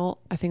to journal,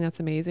 I think that's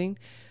amazing.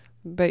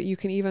 But you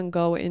can even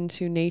go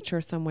into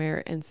nature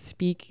somewhere and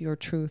speak your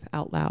truth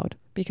out loud,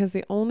 because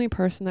the only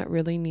person that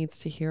really needs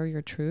to hear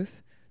your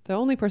truth, the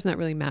only person that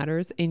really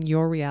matters in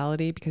your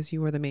reality, because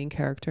you are the main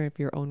character of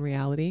your own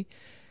reality,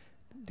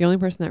 the only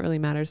person that really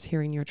matters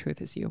hearing your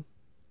truth is you.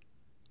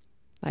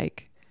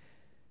 Like,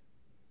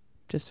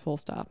 just full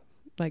stop.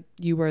 Like,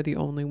 you are the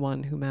only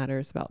one who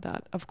matters about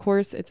that. Of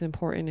course, it's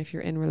important if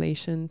you're in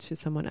relation to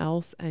someone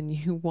else and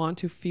you want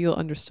to feel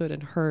understood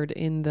and heard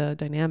in the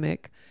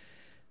dynamic.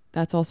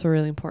 That's also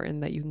really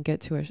important, that you can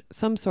get to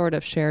some sort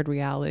of shared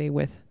reality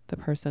with the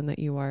person that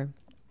you are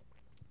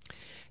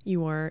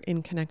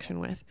in connection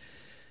with.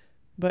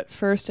 But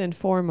first and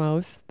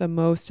foremost, the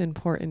most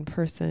important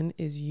person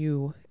is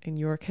you and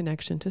your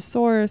connection to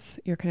source,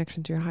 your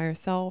connection to your higher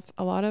self.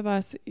 A lot of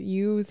us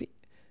use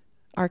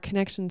our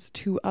connections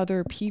to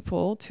other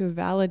people to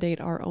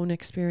validate our own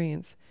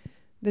experience.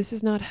 This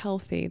is not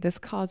healthy. This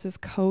causes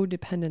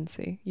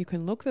codependency. You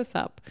can look this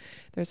up.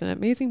 There's an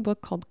amazing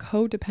book called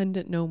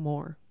Codependent No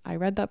More. I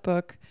read that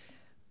book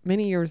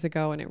many years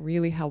ago and it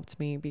really helped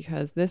me,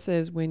 because this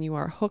is when you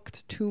are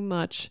hooked too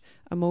much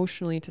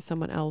emotionally to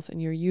someone else and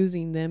you're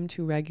using them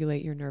to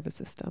regulate your nervous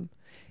system.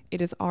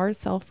 It is our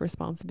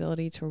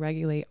self-responsibility to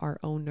regulate our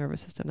own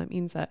nervous system. That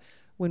means that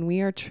when we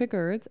are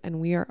triggered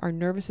and our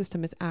nervous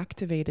system is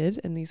activated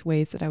in these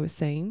ways that I was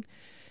saying,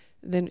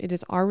 then it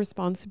is our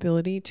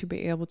responsibility to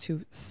be able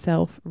to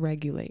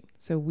self-regulate.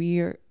 So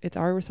it's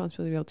our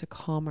responsibility to be able to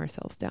calm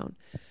ourselves down.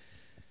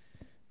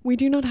 We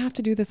do not have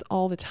to do this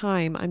all the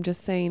time. I'm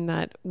just saying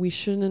that we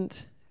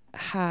shouldn't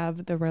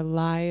have the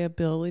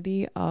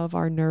reliability of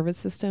our nervous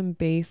system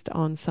based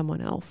on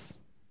someone else.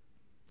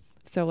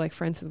 So like,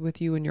 for instance,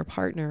 with you and your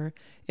partner,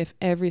 if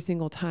every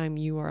single time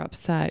you are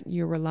upset,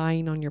 you're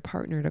relying on your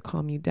partner to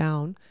calm you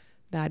down,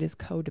 that is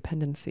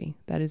codependency.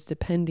 That is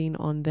depending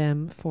on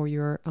them for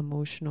your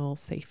emotional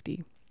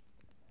safety,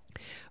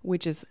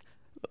 which is,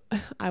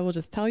 I will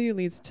just tell you,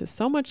 leads to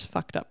so much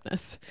fucked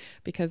upness,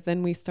 because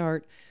then we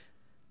start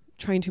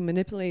trying to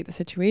manipulate the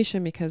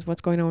situation because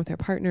what's going on with our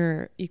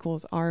partner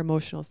equals our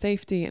emotional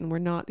safety, and we're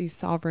not these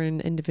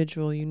sovereign,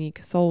 individual,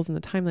 unique souls in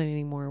the timeline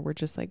anymore. We're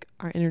just like,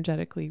 are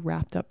energetically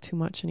wrapped up too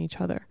much in each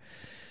other.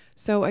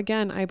 So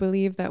again, I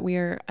believe that we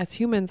are, as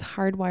humans,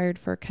 hardwired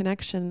for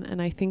connection,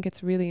 and I think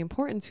it's really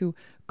important to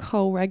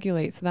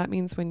co-regulate. So that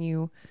means when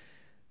you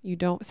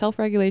don't,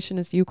 self-regulation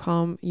is you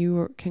can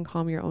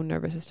calm your own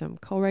nervous system.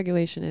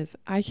 Co-regulation is,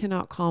 I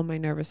cannot calm my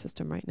nervous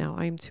system right now.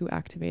 I am too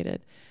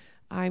activated.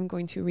 I'm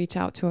going to reach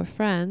out to a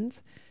friend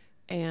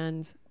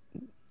and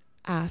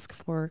ask,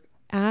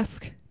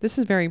 this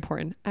is very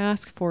important,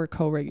 ask for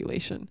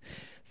co-regulation.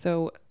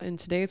 So in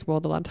today's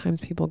world, a lot of times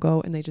people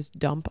go and they just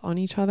dump on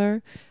each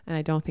other. And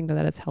I don't think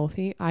that is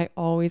healthy. I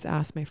always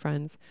ask my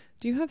friends,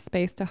 do you have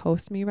space to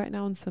host me right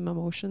now in some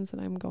emotions that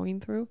I'm going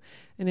through?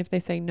 And if they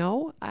say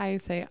no, I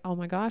say, oh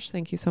my gosh,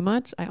 thank you so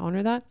much. I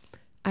honor that.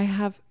 I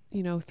have,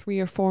 3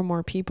 or 4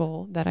 more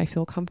people that I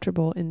feel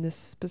comfortable in this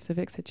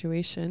specific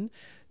situation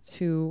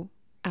to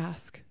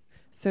ask.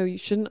 So you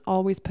shouldn't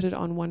always put it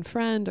on one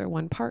friend or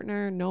one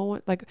partner. No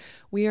one, like,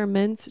 we are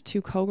meant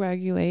to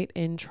co-regulate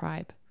in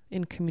tribe,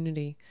 in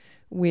community,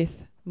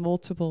 with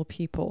multiple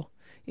people.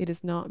 It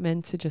is not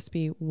meant to just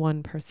be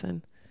one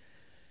person.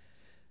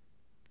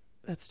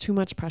 That's too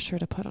much pressure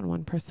to put on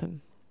one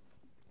person.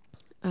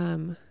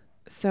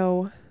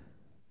 So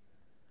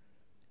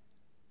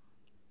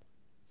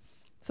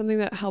something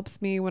that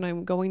helps me when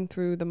I'm going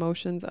through the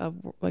motions of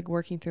like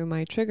working through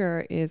my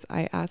trigger is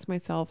I ask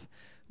myself,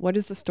 what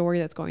is the story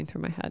that's going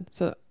through my head?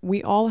 So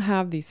we all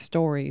have these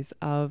stories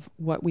of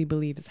what we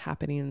believe is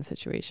happening in the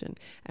situation.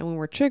 And when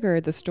we're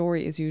triggered, the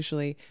story is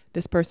usually,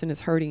 this person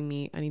is hurting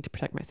me, I need to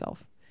protect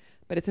myself.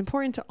 But it's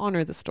important to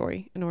honor the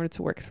story in order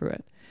to work through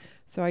it.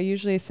 So I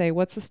usually say,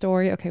 what's the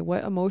story? Okay,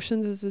 what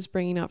emotions is this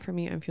bringing up for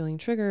me? I'm feeling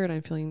triggered,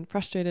 I'm feeling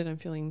frustrated, I'm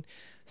feeling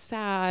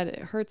sad, it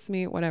hurts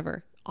me,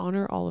 whatever.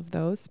 Honor all of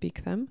those,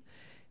 speak them.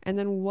 And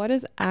then what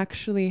is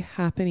actually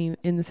happening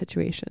in the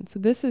situation? So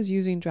this is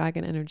using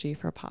dragon energy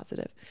for a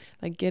positive,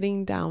 like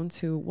getting down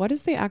to what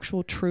is the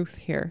actual truth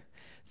here?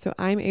 So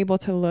I'm able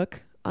to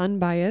look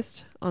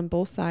unbiased on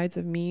both sides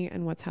of me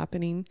and what's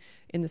happening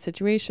in the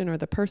situation or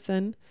the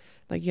person.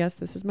 Like, yes,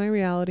 this is my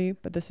reality,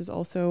 but this is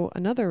also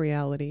another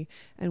reality.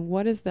 And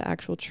what is the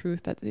actual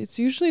truth? That it's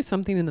usually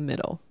something in the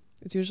middle.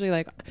 It's usually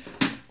like,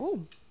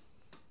 oh,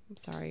 I'm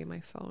sorry, my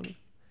phone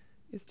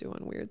is doing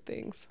weird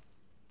things.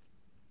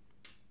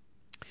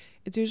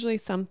 It's usually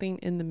something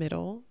in the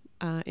middle,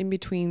 in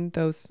between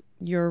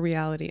your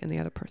reality and the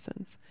other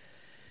person's.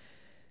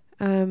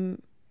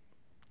 And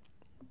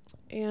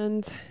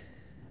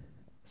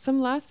some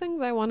last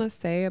things I want to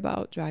say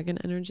about dragon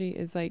energy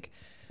is like,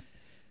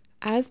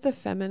 as the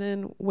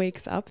feminine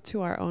wakes up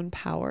to our own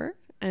power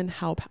and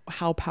how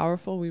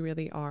powerful we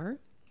really are,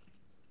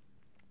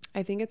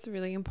 I think it's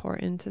really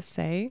important to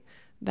say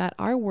that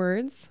our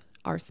words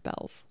are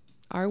spells.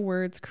 Our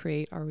words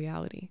create our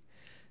reality.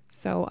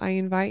 So I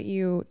invite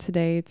you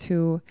today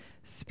to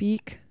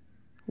speak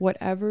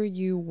whatever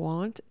you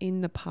want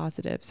in the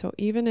positive. So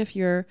even if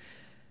you're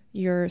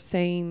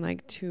saying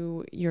like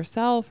to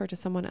yourself or to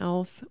someone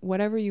else,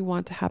 whatever you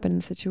want to happen in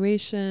the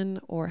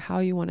situation or how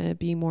you want to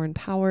be more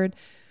empowered,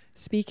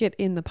 speak it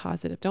in the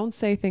positive. Don't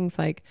say things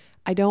like,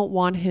 I don't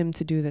want him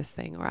to do this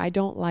thing, or I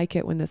don't like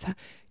it when this,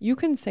 you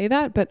can say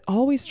that, but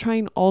always try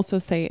and also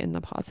say it in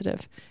the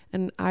positive.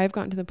 And I've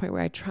gotten to the point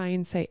where I try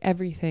and say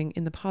everything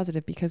in the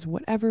positive, because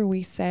whatever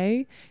we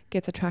say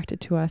gets attracted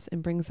to us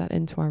and brings that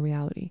into our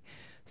reality.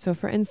 So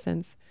for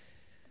instance,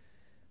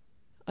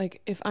 like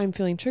if I'm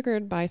feeling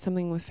triggered by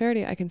something with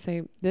Faraday, I can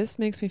say, this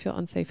makes me feel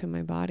unsafe in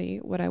my body.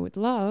 What I would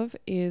love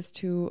is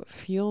to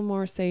feel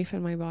more safe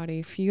in my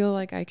body, feel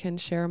like I can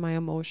share my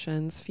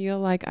emotions, feel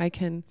like I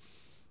can,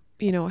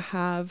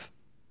 have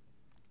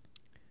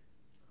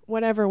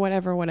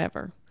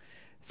whatever.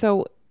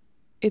 So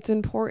it's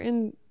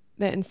important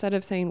that instead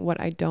of saying what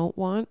I don't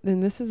want, then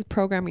this is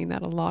programming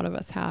that a lot of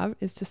us have,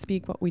 is to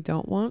speak what we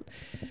don't want.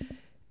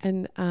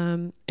 And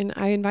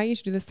I invite you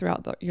to do this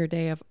throughout your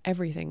day of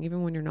everything,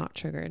 even when you're not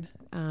triggered.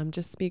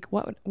 Just speak,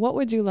 what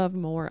would you love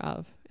more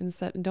of?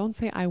 Instead, don't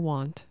say I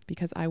want,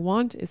 because I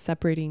want is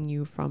separating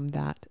you from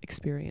that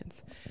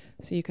experience.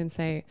 So you can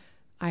say,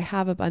 I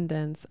have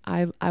abundance.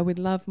 I would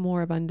love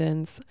more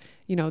abundance,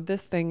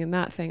 this thing and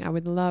that thing. I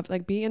would love,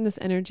 be in this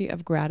energy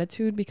of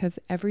gratitude, because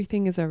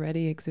everything is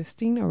already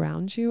existing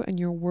around you, and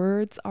your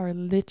words are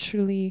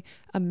literally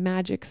a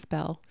magic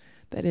spell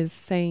that is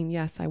saying,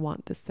 yes, I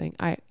want this thing.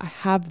 I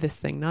have this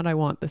thing, not I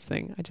want this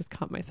thing. I just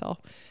caught myself.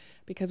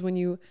 Because when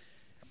you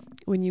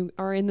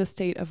are in the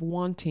state of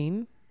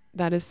wanting,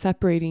 that is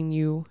separating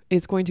you.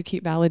 It's going to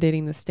keep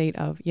validating the state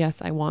of,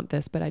 yes, I want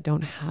this, but I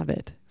don't have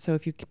it. So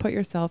if you put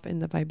yourself in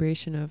the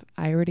vibration of,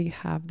 I already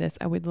have this,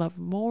 I would love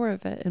more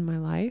of it in my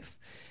life,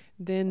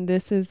 then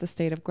this is the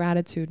state of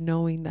gratitude,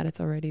 knowing that it's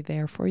already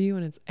there for you,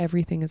 and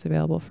everything is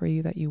available for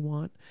you that you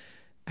want,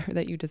 or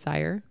that you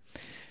desire.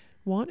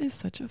 Want is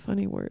such a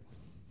funny word.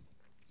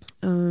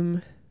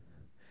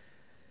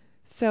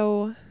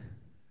 So,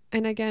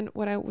 and again,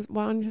 what I was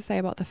wanting to say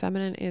about the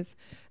feminine is,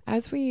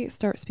 as we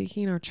start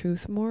speaking our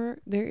truth more,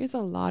 there is a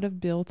lot of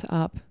built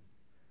up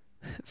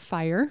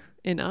fire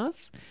in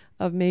us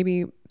of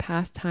maybe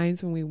past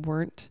times when we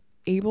weren't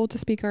able to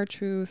speak our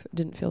truth,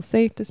 didn't feel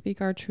safe to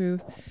speak our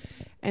truth.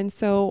 And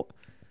so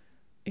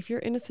if you're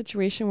in a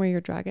situation where your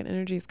dragon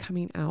energy is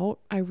coming out,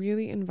 I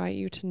really invite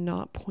you to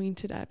not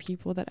point it at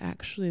people that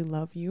actually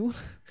love you.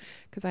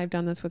 Because I've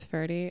done this with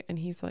Faraday, and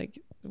he's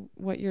like,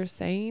 what you're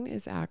saying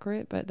is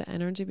accurate, but the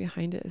energy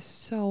behind it is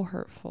so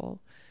hurtful.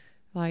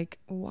 Like,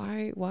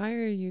 why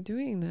are you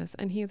doing this?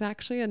 And he's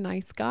actually a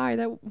nice guy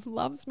that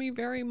loves me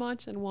very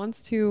much and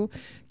wants to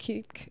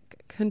keep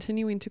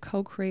continuing to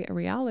co-create a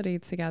reality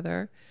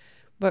together.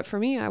 But for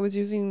me, I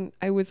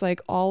was like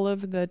all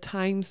of the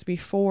times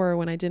before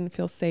when I didn't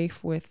feel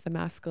safe with the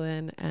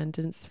masculine and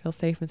didn't feel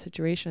safe in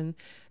situation,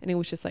 and it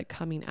was just like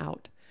coming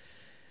out.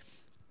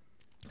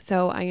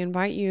 So I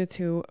invite you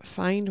to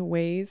find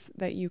ways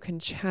that you can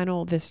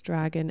channel this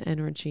dragon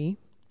energy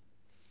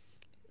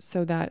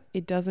so that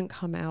it doesn't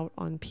come out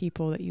on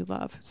people that you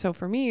love. So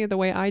for me, the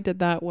way I did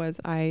that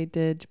was I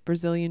did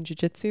Brazilian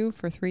Jiu-Jitsu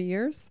for 3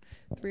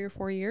 or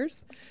 4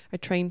 years. I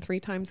trained 3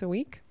 times a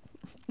week.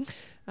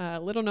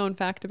 Little known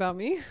fact about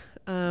me.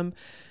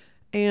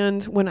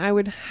 And when I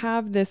would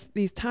have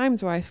these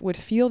times where I would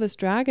feel this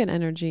dragon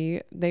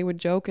energy, they would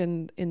joke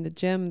in the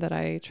gym that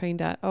I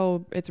trained at,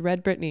 oh, it's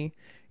red Brittnee.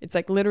 It's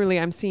like literally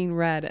I'm seeing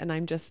red and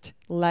I'm just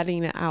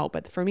letting it out.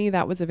 But for me,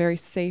 that was a very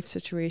safe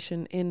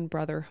situation in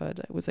brotherhood.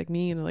 It was like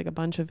me and like a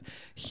bunch of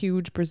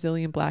huge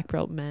Brazilian black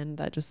belt men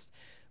that just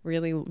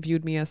really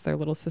viewed me as their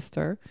little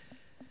sister.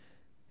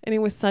 And it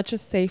was such a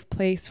safe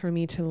place for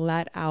me to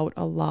let out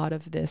a lot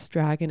of this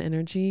dragon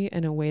energy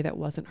in a way that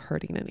wasn't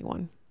hurting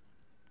anyone.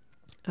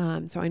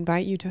 So I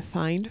invite you to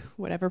find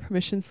whatever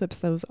permission slips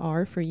those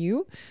are for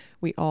you.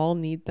 We all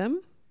need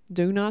them.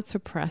 Do not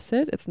suppress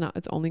it.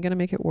 It's only going to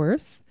make it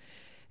worse.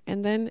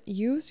 And then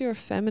use your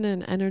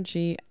feminine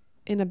energy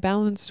in a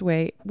balanced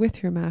way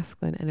with your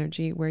masculine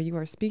energy, where you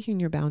are speaking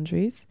your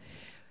boundaries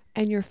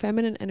and your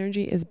feminine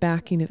energy is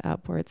backing it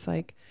up, where it's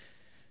like,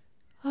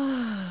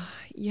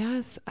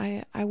 yes,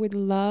 I would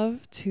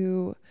love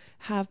to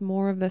have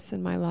more of this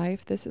in my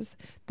life. This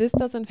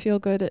doesn't feel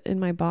good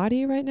in my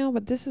body right now,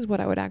 but this is what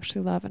I would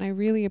actually love. And I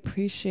really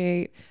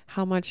appreciate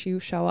how much you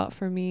show up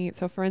for me.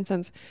 So for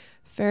instance,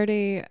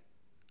 Faraday,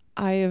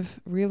 I have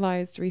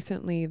realized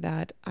recently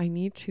that I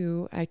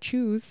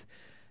choose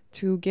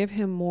to give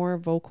him more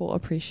vocal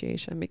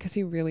appreciation, because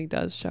he really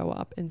does show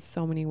up in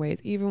so many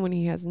ways, even when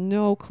he has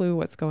no clue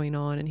what's going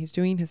on and he's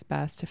doing his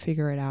best to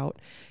figure it out.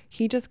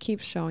 He just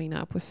keeps showing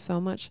up with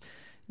so much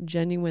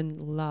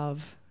genuine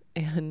love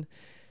and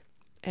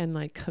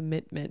like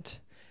commitment.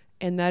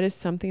 And that is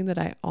something that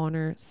I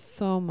honor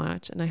so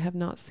much. And I have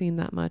not seen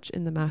that much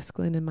in the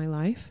masculine in my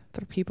life.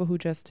 There are people who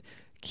just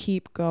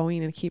keep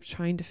going and keep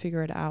trying to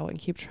figure it out and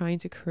keep trying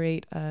to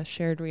create a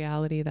shared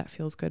reality that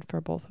feels good for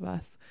both of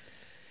us.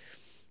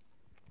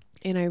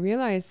 And I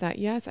realized that,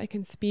 yes, I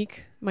can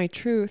speak my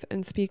truth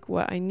and speak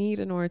what I need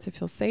in order to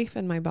feel safe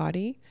in my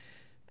body.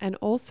 And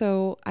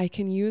also I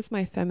can use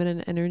my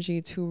feminine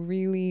energy to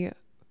really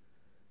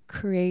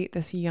create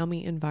this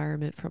yummy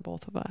environment for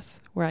both of us,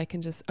 where I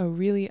can just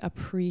really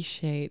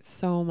appreciate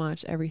so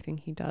much everything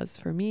he does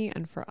for me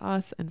and for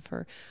us and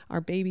for our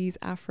babies,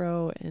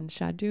 Afro and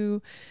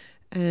Shadu.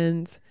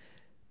 And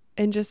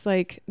just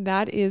like,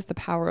 that is the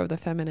power of the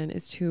feminine,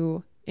 is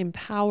to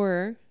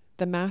empower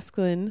the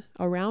masculine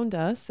around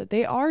us, that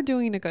they are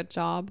doing a good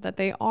job, that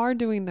they are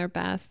doing their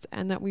best,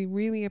 and that we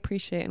really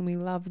appreciate and we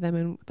love them,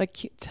 and like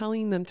keep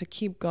telling them to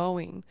keep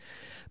going,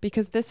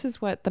 because this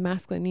is what the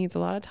masculine needs. A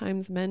lot of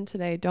times men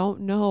today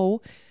don't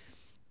know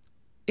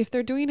if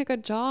they're doing a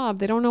good job.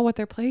 They don't know what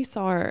their place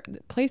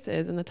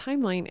is in the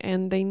timeline,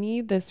 and they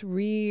need this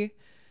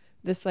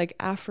like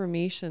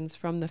affirmations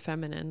from the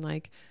feminine,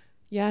 like,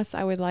 yes,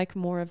 I would like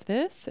more of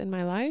this in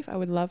my life. I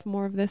would love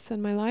more of this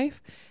in my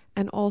life.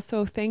 And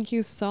also, thank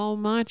you so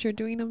much. You're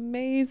doing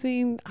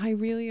amazing. I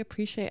really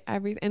appreciate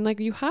everything. And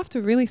like, you have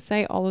to really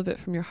say all of it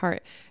from your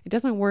heart. It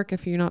doesn't work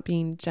if you're not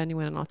being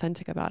genuine and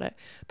authentic about it.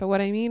 But what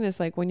I mean is,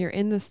 like, when you're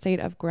in the state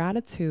of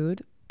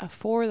gratitude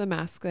for the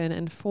masculine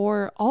and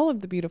for all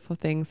of the beautiful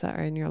things that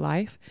are in your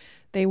life,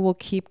 they will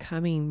keep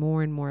coming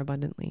more and more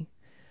abundantly.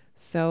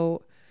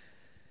 So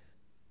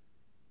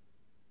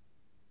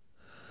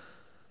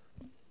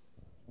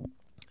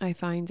I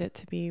find it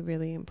to be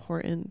really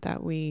important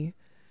that we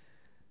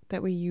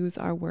use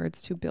our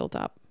words to build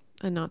up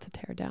and not to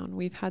tear down.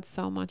 We've had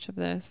so much of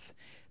this,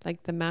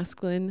 like the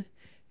masculine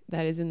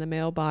that is in the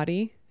male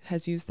body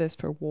has used this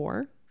for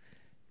war.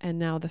 And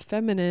now the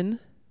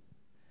feminine,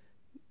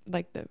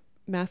 like the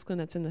masculine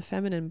that's in the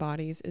feminine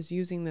bodies, is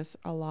using this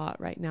a lot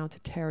right now to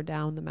tear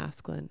down the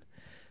masculine,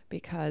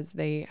 because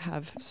they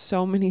have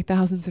so many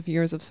thousands of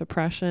years of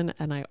suppression,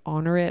 and I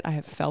honor it. I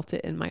have felt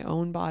it in my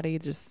own body.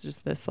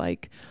 Just this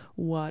like,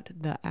 what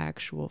the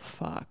actual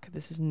fuck?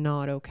 This is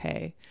not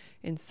okay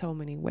in so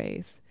many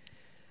ways.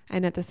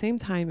 And at the same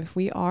time, if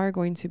we are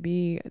going to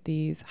be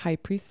these high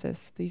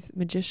priestess, these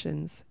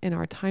magicians in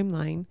our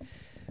timeline,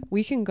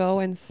 we can go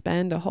and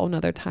spend a whole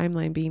nother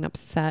timeline being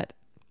upset.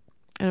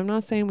 And I'm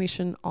not saying we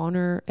shouldn't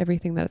honor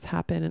everything that's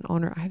happened and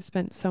honor. I have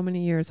spent so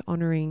many years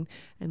honoring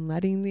and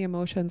letting the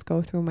emotions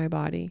go through my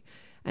body.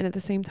 And at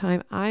the same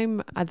time,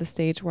 I'm at the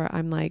stage where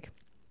I'm like,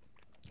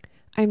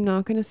 I'm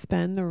not going to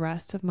spend the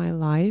rest of my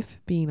life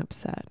being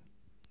upset.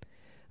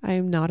 I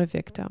am not a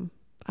victim.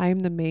 I am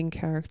the main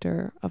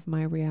character of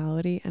my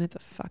reality, and it's a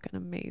fucking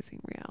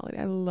amazing reality.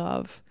 I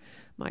love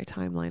my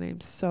timeline.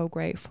 I'm so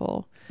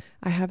grateful.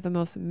 I have the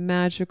most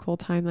magical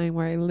timeline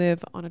where I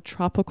live on a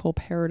tropical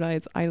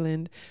paradise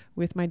island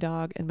with my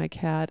dog and my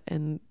cat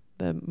and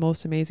the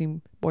most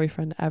amazing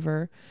boyfriend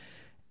ever.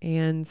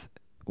 And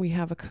we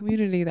have a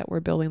community that we're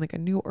building, like a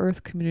new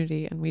earth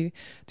community, and we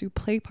do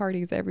play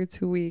parties every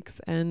 2 weeks,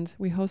 and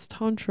we host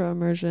tantra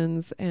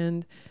immersions,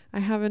 and I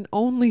have an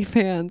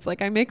OnlyFans.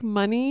 Like, I make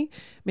money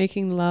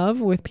making love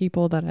with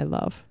people that I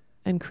love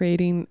and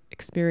creating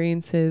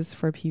experiences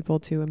for people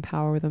to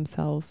empower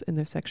themselves in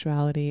their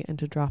sexuality and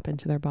to drop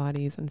into their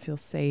bodies and feel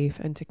safe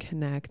and to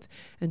connect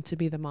and to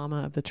be the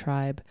mama of the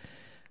tribe.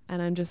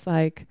 And I'm just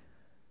like,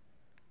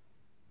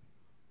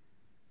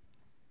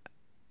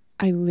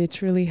 I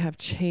literally have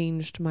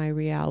changed my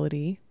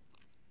reality.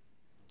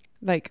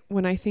 Like,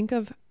 when I think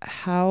of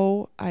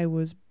how I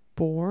was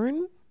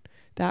born,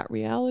 that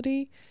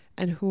reality,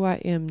 and who I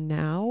am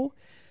now,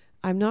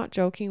 I'm not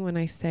joking when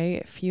I say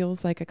it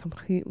feels like a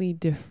completely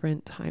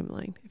different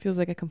timeline. It feels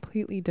like a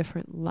completely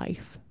different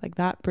life. Like,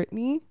 that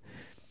Brittnee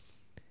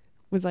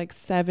was like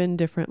 7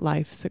 different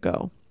lives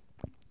ago.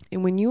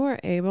 And when you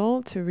are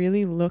able to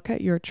really look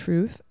at your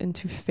truth and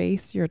to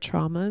face your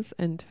traumas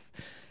and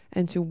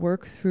to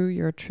work through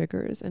your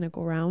triggers in a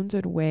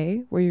grounded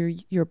way where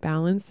you're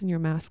balanced in your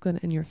masculine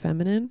and your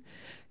feminine,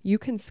 you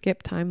can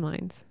skip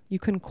timelines. You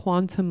can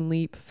quantum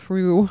leap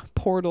through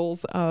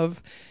portals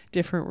of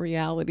different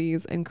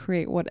realities and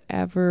create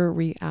whatever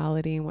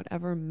reality and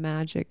whatever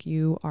magic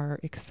you are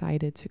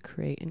excited to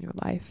create in your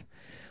life.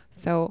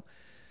 So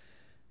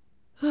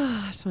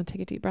I just want to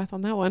take a deep breath on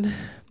that one.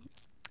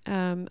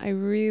 I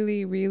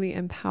really, really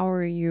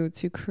empower you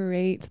to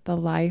create the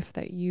life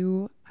that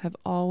you have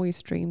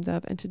always dreamed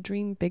of, and to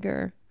dream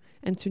bigger,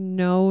 and to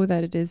know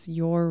that it is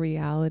your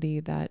reality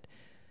that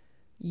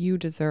you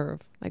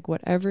deserve. Like,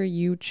 whatever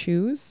you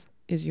choose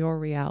is your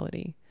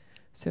reality.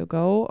 So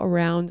go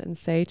around and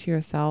say to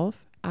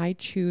yourself, I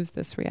choose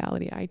this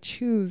reality. I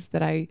choose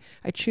that I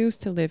choose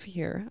to live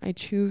here. I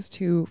choose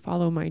to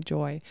follow my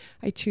joy.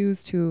 I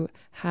choose to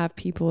have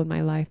people in my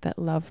life that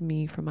love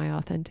me for my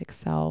authentic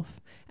self,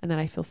 and that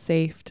I feel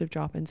safe to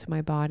drop into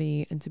my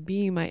body and to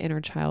be my inner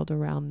child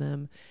around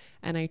them.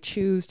 And I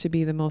choose to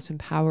be the most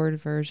empowered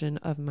version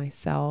of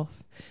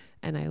myself.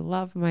 And I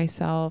love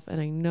myself,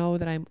 and I know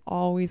that I'm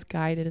always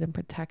guided and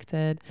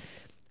protected.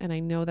 And I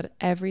know that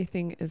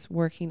everything is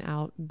working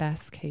out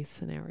best case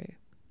scenario.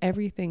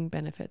 Everything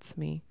benefits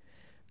me.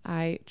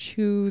 I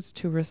choose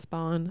to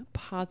respond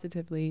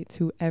positively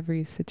to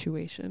every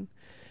situation.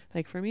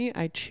 Like, for me,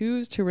 I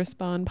choose to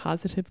respond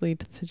positively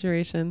to the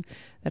situation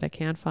that I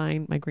can't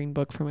find my green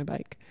book for my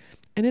bike.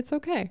 And it's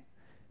okay.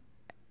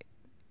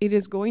 It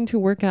is going to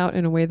work out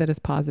in a way that is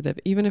positive,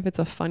 even if it's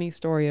a funny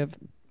story of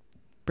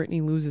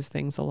Brittnee loses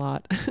things a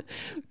lot.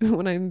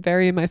 When I'm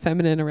very in my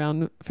feminine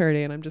around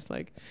Faraday, and I'm just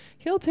like,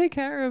 he'll take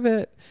care of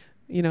it.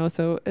 You know,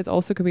 so it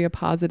also could be a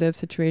positive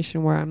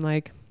situation where I'm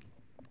like,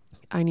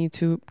 I need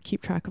to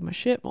keep track of my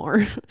shit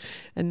more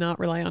and not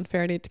rely on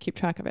Faraday to keep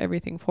track of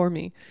everything for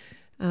me.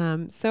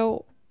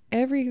 So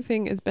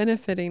everything is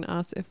benefiting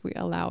us if we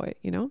allow it,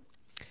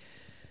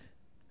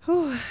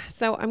 Whew.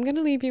 So I'm going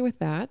to leave you with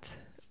that,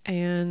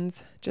 and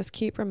just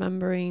keep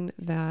remembering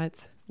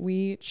that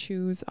we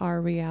choose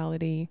our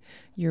reality.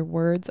 Your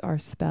words are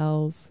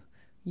spells.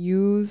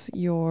 Use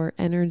your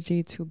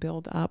energy to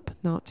build up,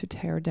 not to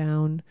tear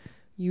down.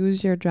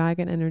 Use your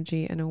dragon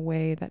energy in a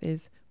way that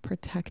is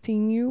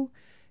protecting you,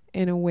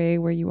 in a way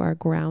where you are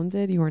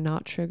grounded. You are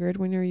not triggered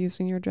when you're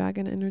using your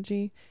dragon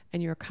energy,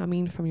 and you're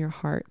coming from your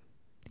heart.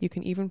 You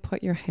can even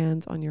put your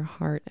hands on your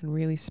heart and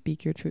really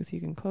speak your truth. You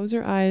can close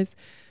your eyes,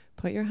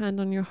 put your hand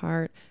on your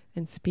heart,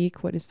 and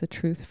speak what is the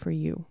truth for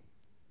you.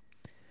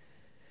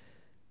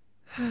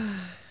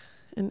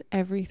 And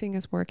everything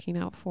is working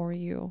out for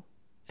you.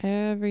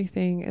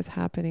 Everything is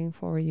happening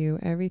for you.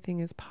 Everything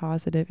is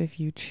positive if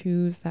you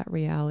choose that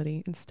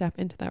reality and step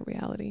into that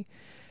reality.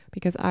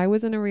 Because I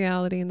was in a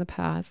reality in the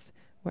past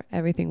where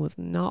everything was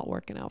not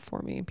working out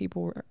for me, and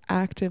people were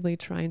actively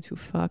trying to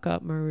fuck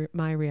up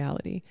my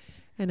reality.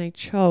 And I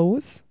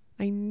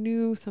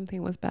knew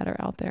something was better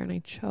out there, and I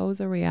chose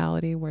a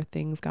reality where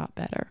things got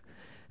better.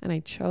 And I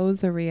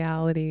chose a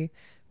reality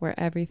where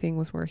everything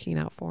was working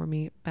out for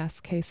me,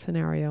 best case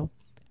scenario.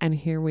 And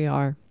here we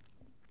are.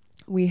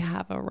 We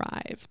have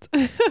arrived.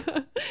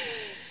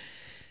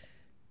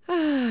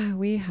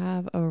 We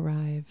have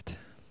arrived.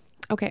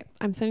 Okay,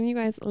 I'm sending you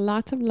guys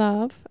lots of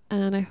love,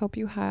 and I hope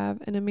you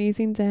have an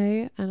amazing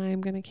day. And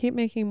I'm going to keep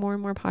making more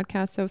and more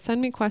podcasts. So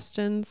send me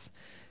questions,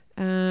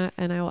 and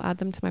I will add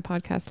them to my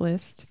podcast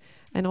list.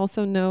 And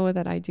also know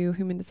that I do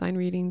human design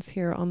readings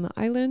here on the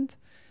island.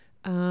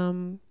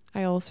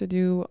 I also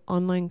do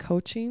online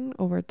coaching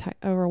over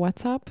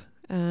WhatsApp.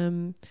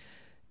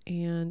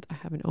 And I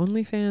have an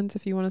OnlyFans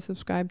if you want to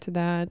subscribe to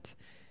that.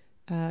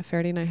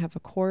 Faraday and I have a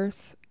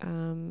course.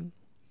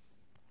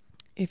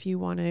 If you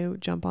want to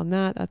jump on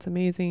that, that's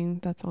amazing.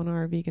 That's on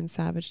our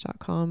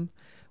vegansavage.com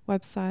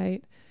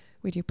website.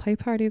 We do play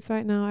parties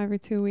right now every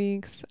 2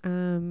 weeks.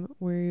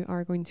 We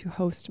are going to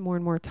host more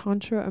and more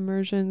Tantra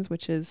immersions,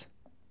 which is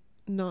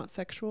not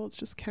sexual. It's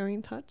just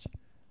caring touch.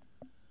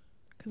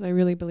 Because I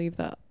really believe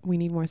that we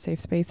need more safe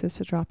spaces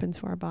to drop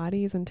into our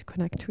bodies and to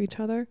connect to each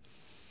other.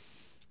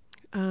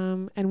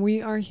 And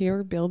we are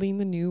here building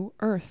the new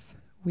earth.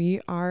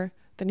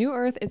 The new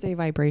earth is a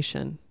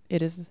vibration.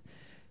 It is,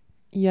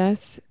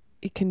 yes,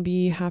 it can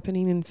be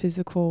happening in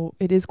physical,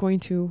 it is going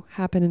to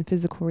happen in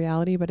physical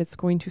reality, but it's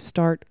going to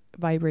start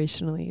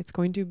vibrationally. It's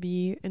going to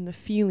be in the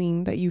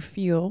feeling that you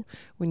feel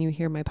when you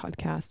hear my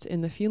podcast,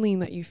 in the feeling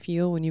that you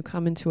feel when you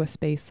come into a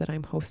space that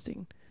I'm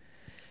hosting.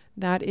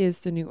 That is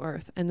the new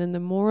earth. And then the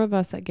more of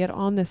us that get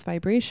on this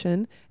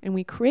vibration and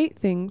we create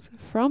things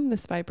from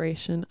this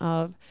vibration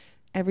of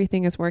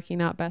everything is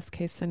working out, best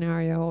case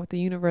scenario, the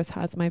universe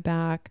has my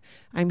back,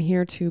 I'm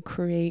here to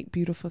create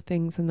beautiful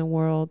things in the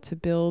world, to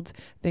build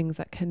things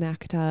that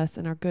connect us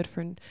and are good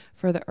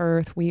for the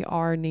earth. We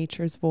are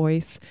nature's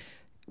voice.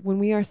 When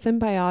we are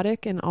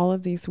symbiotic in all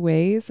of these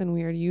ways, and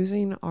we are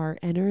using our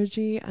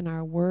energy and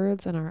our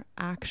words and our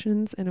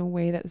actions in a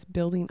way that is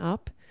building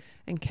up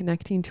and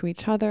connecting to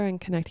each other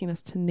and connecting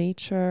us to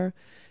nature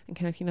and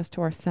connecting us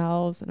to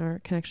ourselves and our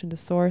connection to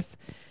source,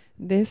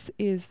 this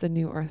is the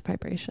new earth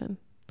vibration.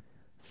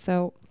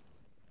 So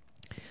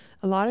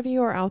a lot of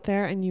you are out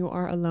there and you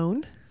are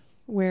alone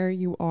where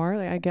you are.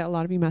 Like, I get a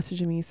lot of you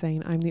messaging me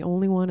saying, I'm the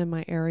only one in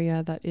my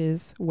area that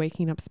is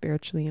waking up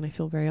spiritually and I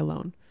feel very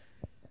alone.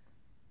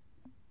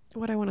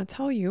 What I want to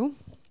tell you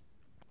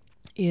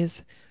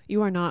is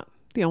you are not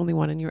the only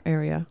one in your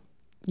area.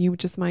 You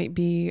just might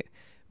be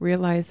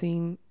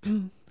realizing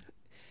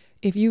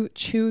if you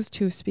choose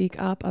to speak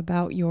up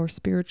about your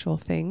spiritual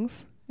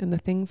things and the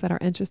things that are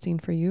interesting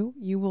for you,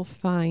 you will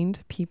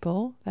find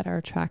people that are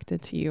attracted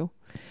to you.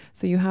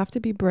 So you have to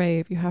be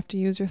brave. You have to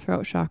use your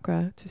throat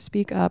chakra to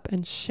speak up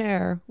and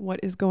share what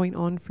is going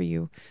on for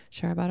you.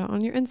 Share about it on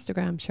your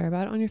Instagram. Share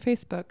about it on your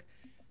Facebook.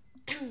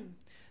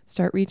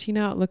 Start reaching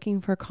out,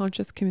 looking for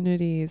conscious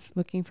communities,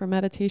 looking for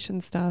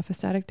meditation stuff,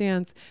 ecstatic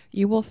dance.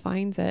 You will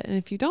find it. And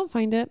if you don't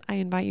find it, I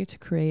invite you to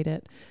create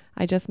it.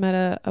 I just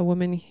met a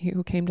woman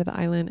who came to the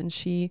island, and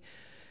she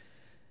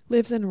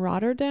lives in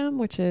Rotterdam,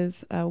 which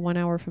is 1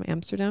 hour from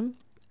Amsterdam.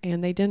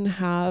 And they didn't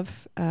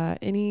have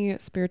any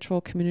spiritual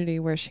community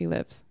where she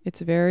lives. It's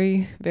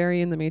very,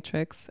 very in the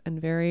matrix and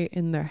very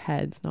in their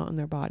heads, not in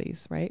their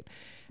bodies, right?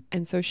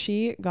 And so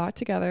she got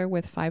together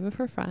with 5 of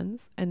her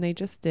friends, and they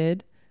just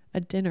did a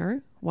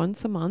dinner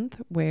once a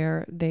month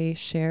where they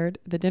shared.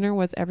 The dinner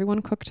was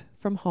everyone cooked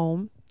from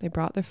home. They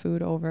brought their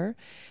food over,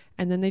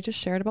 and then they just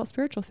shared about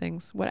spiritual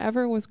things,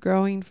 whatever was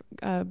brewing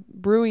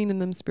in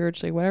them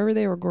spiritually, whatever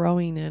they were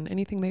growing in,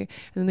 and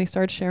then they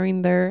started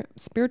sharing their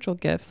spiritual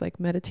gifts like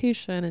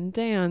meditation and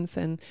dance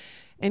and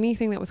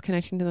anything that was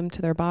connecting to them,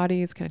 to their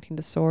bodies, connecting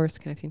to source,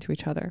 connecting to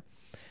each other.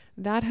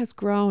 That has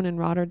grown in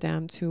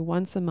Rotterdam to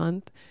once a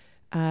month.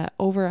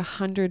 Over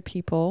 100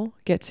 people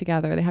get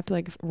together. They have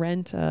to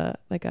rent a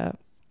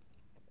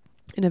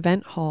an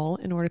event hall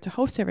in order to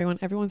host everyone.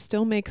 Everyone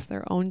still makes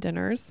their own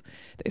dinners.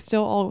 They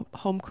still all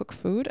home cook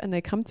food, and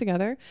they come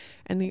together,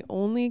 and the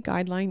only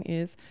guideline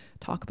is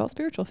talk about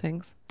spiritual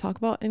things. Talk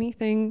about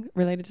anything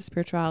related to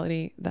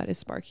spirituality that is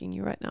sparking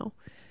you right now.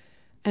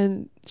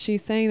 And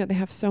she's saying that they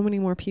have so many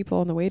more people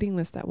on the waiting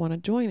list that want to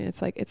join.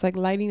 It's like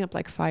lighting up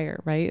like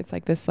fire, right? It's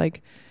like this,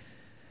 like,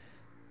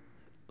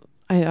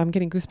 I'm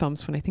getting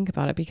goosebumps when I think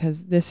about it,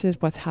 because this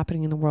is what's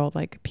happening in the world.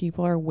 Like,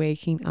 people are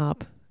waking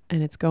up,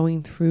 and it's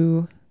going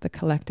through the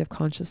collective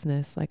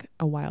consciousness like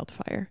a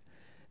wildfire.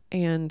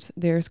 And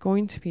there's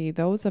going to be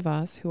those of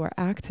us who are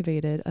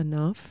activated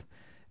enough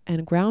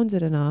and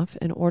grounded enough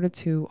in order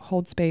to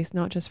hold space,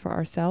 not just for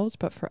ourselves,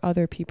 but for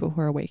other people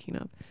who are waking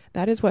up.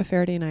 That is what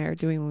Faraday and I are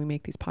doing when we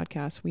make these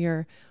podcasts. We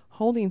are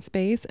holding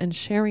space and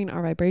sharing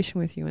our vibration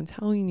with you and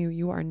telling you,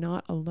 you are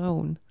not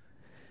alone.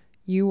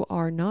 You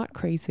are not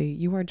crazy.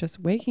 You are just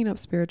waking up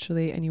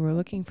spiritually, and you are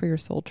looking for your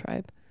soul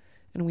tribe.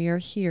 And we are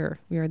here.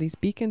 We are these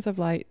beacons of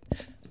light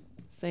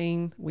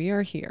saying we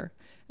are here.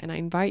 And I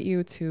invite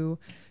you to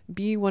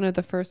be one of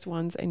the first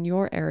ones in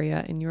your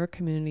area, in your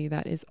community,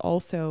 that is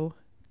also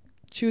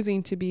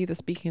choosing to be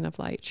this beacon of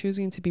light,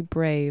 choosing to be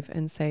brave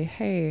and say,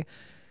 hey,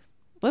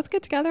 let's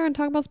get together and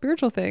talk about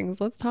spiritual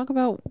things. Let's talk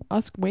about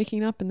us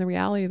waking up in the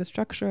reality, the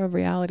structure of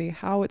reality,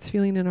 how it's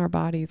feeling in our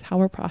bodies, how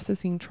we're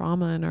processing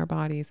trauma in our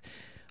bodies.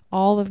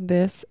 All of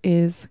this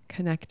is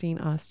connecting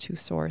us to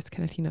source,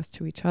 connecting us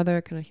to each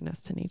other, connecting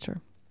us to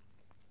nature.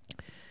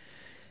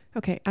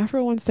 Okay,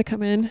 Afro wants to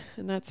come in,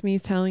 and that's me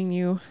telling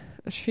you,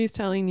 she's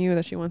telling you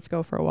that she wants to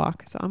go for a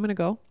walk. So I'm going to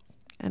go,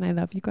 and I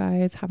love you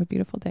guys. Have a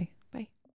beautiful day.